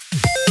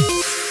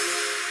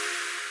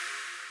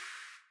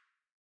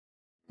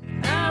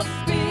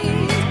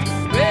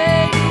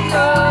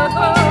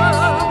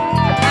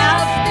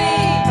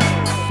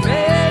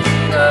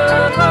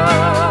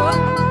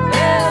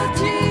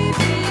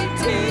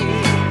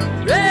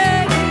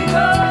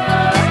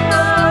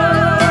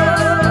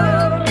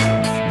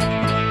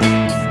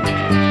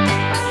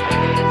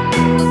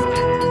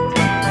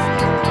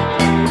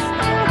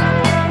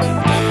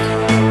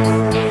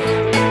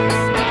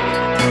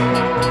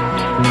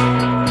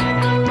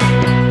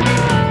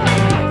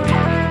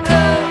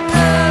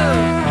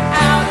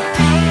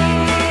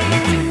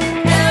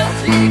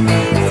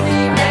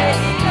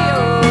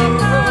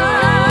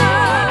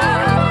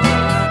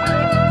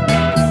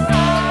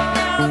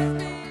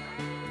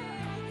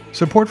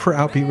 Support for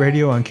Outbeat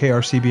Radio on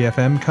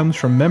KRCB-FM comes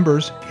from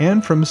members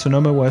and from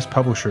Sonoma West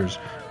Publishers,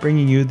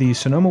 bringing you the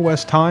Sonoma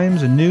West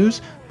Times and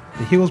News,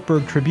 the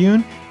Healdsburg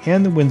Tribune,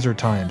 and the Windsor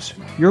Times,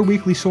 your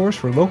weekly source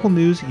for local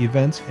news,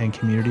 events, and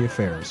community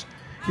affairs.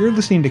 You're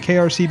listening to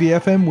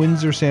KRCB-FM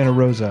Windsor, Santa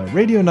Rosa,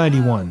 Radio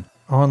 91,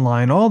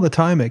 online all the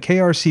time at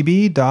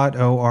krcb.org.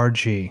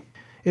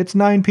 It's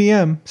 9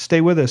 p.m. Stay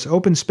with us.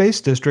 Open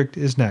Space District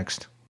is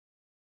next.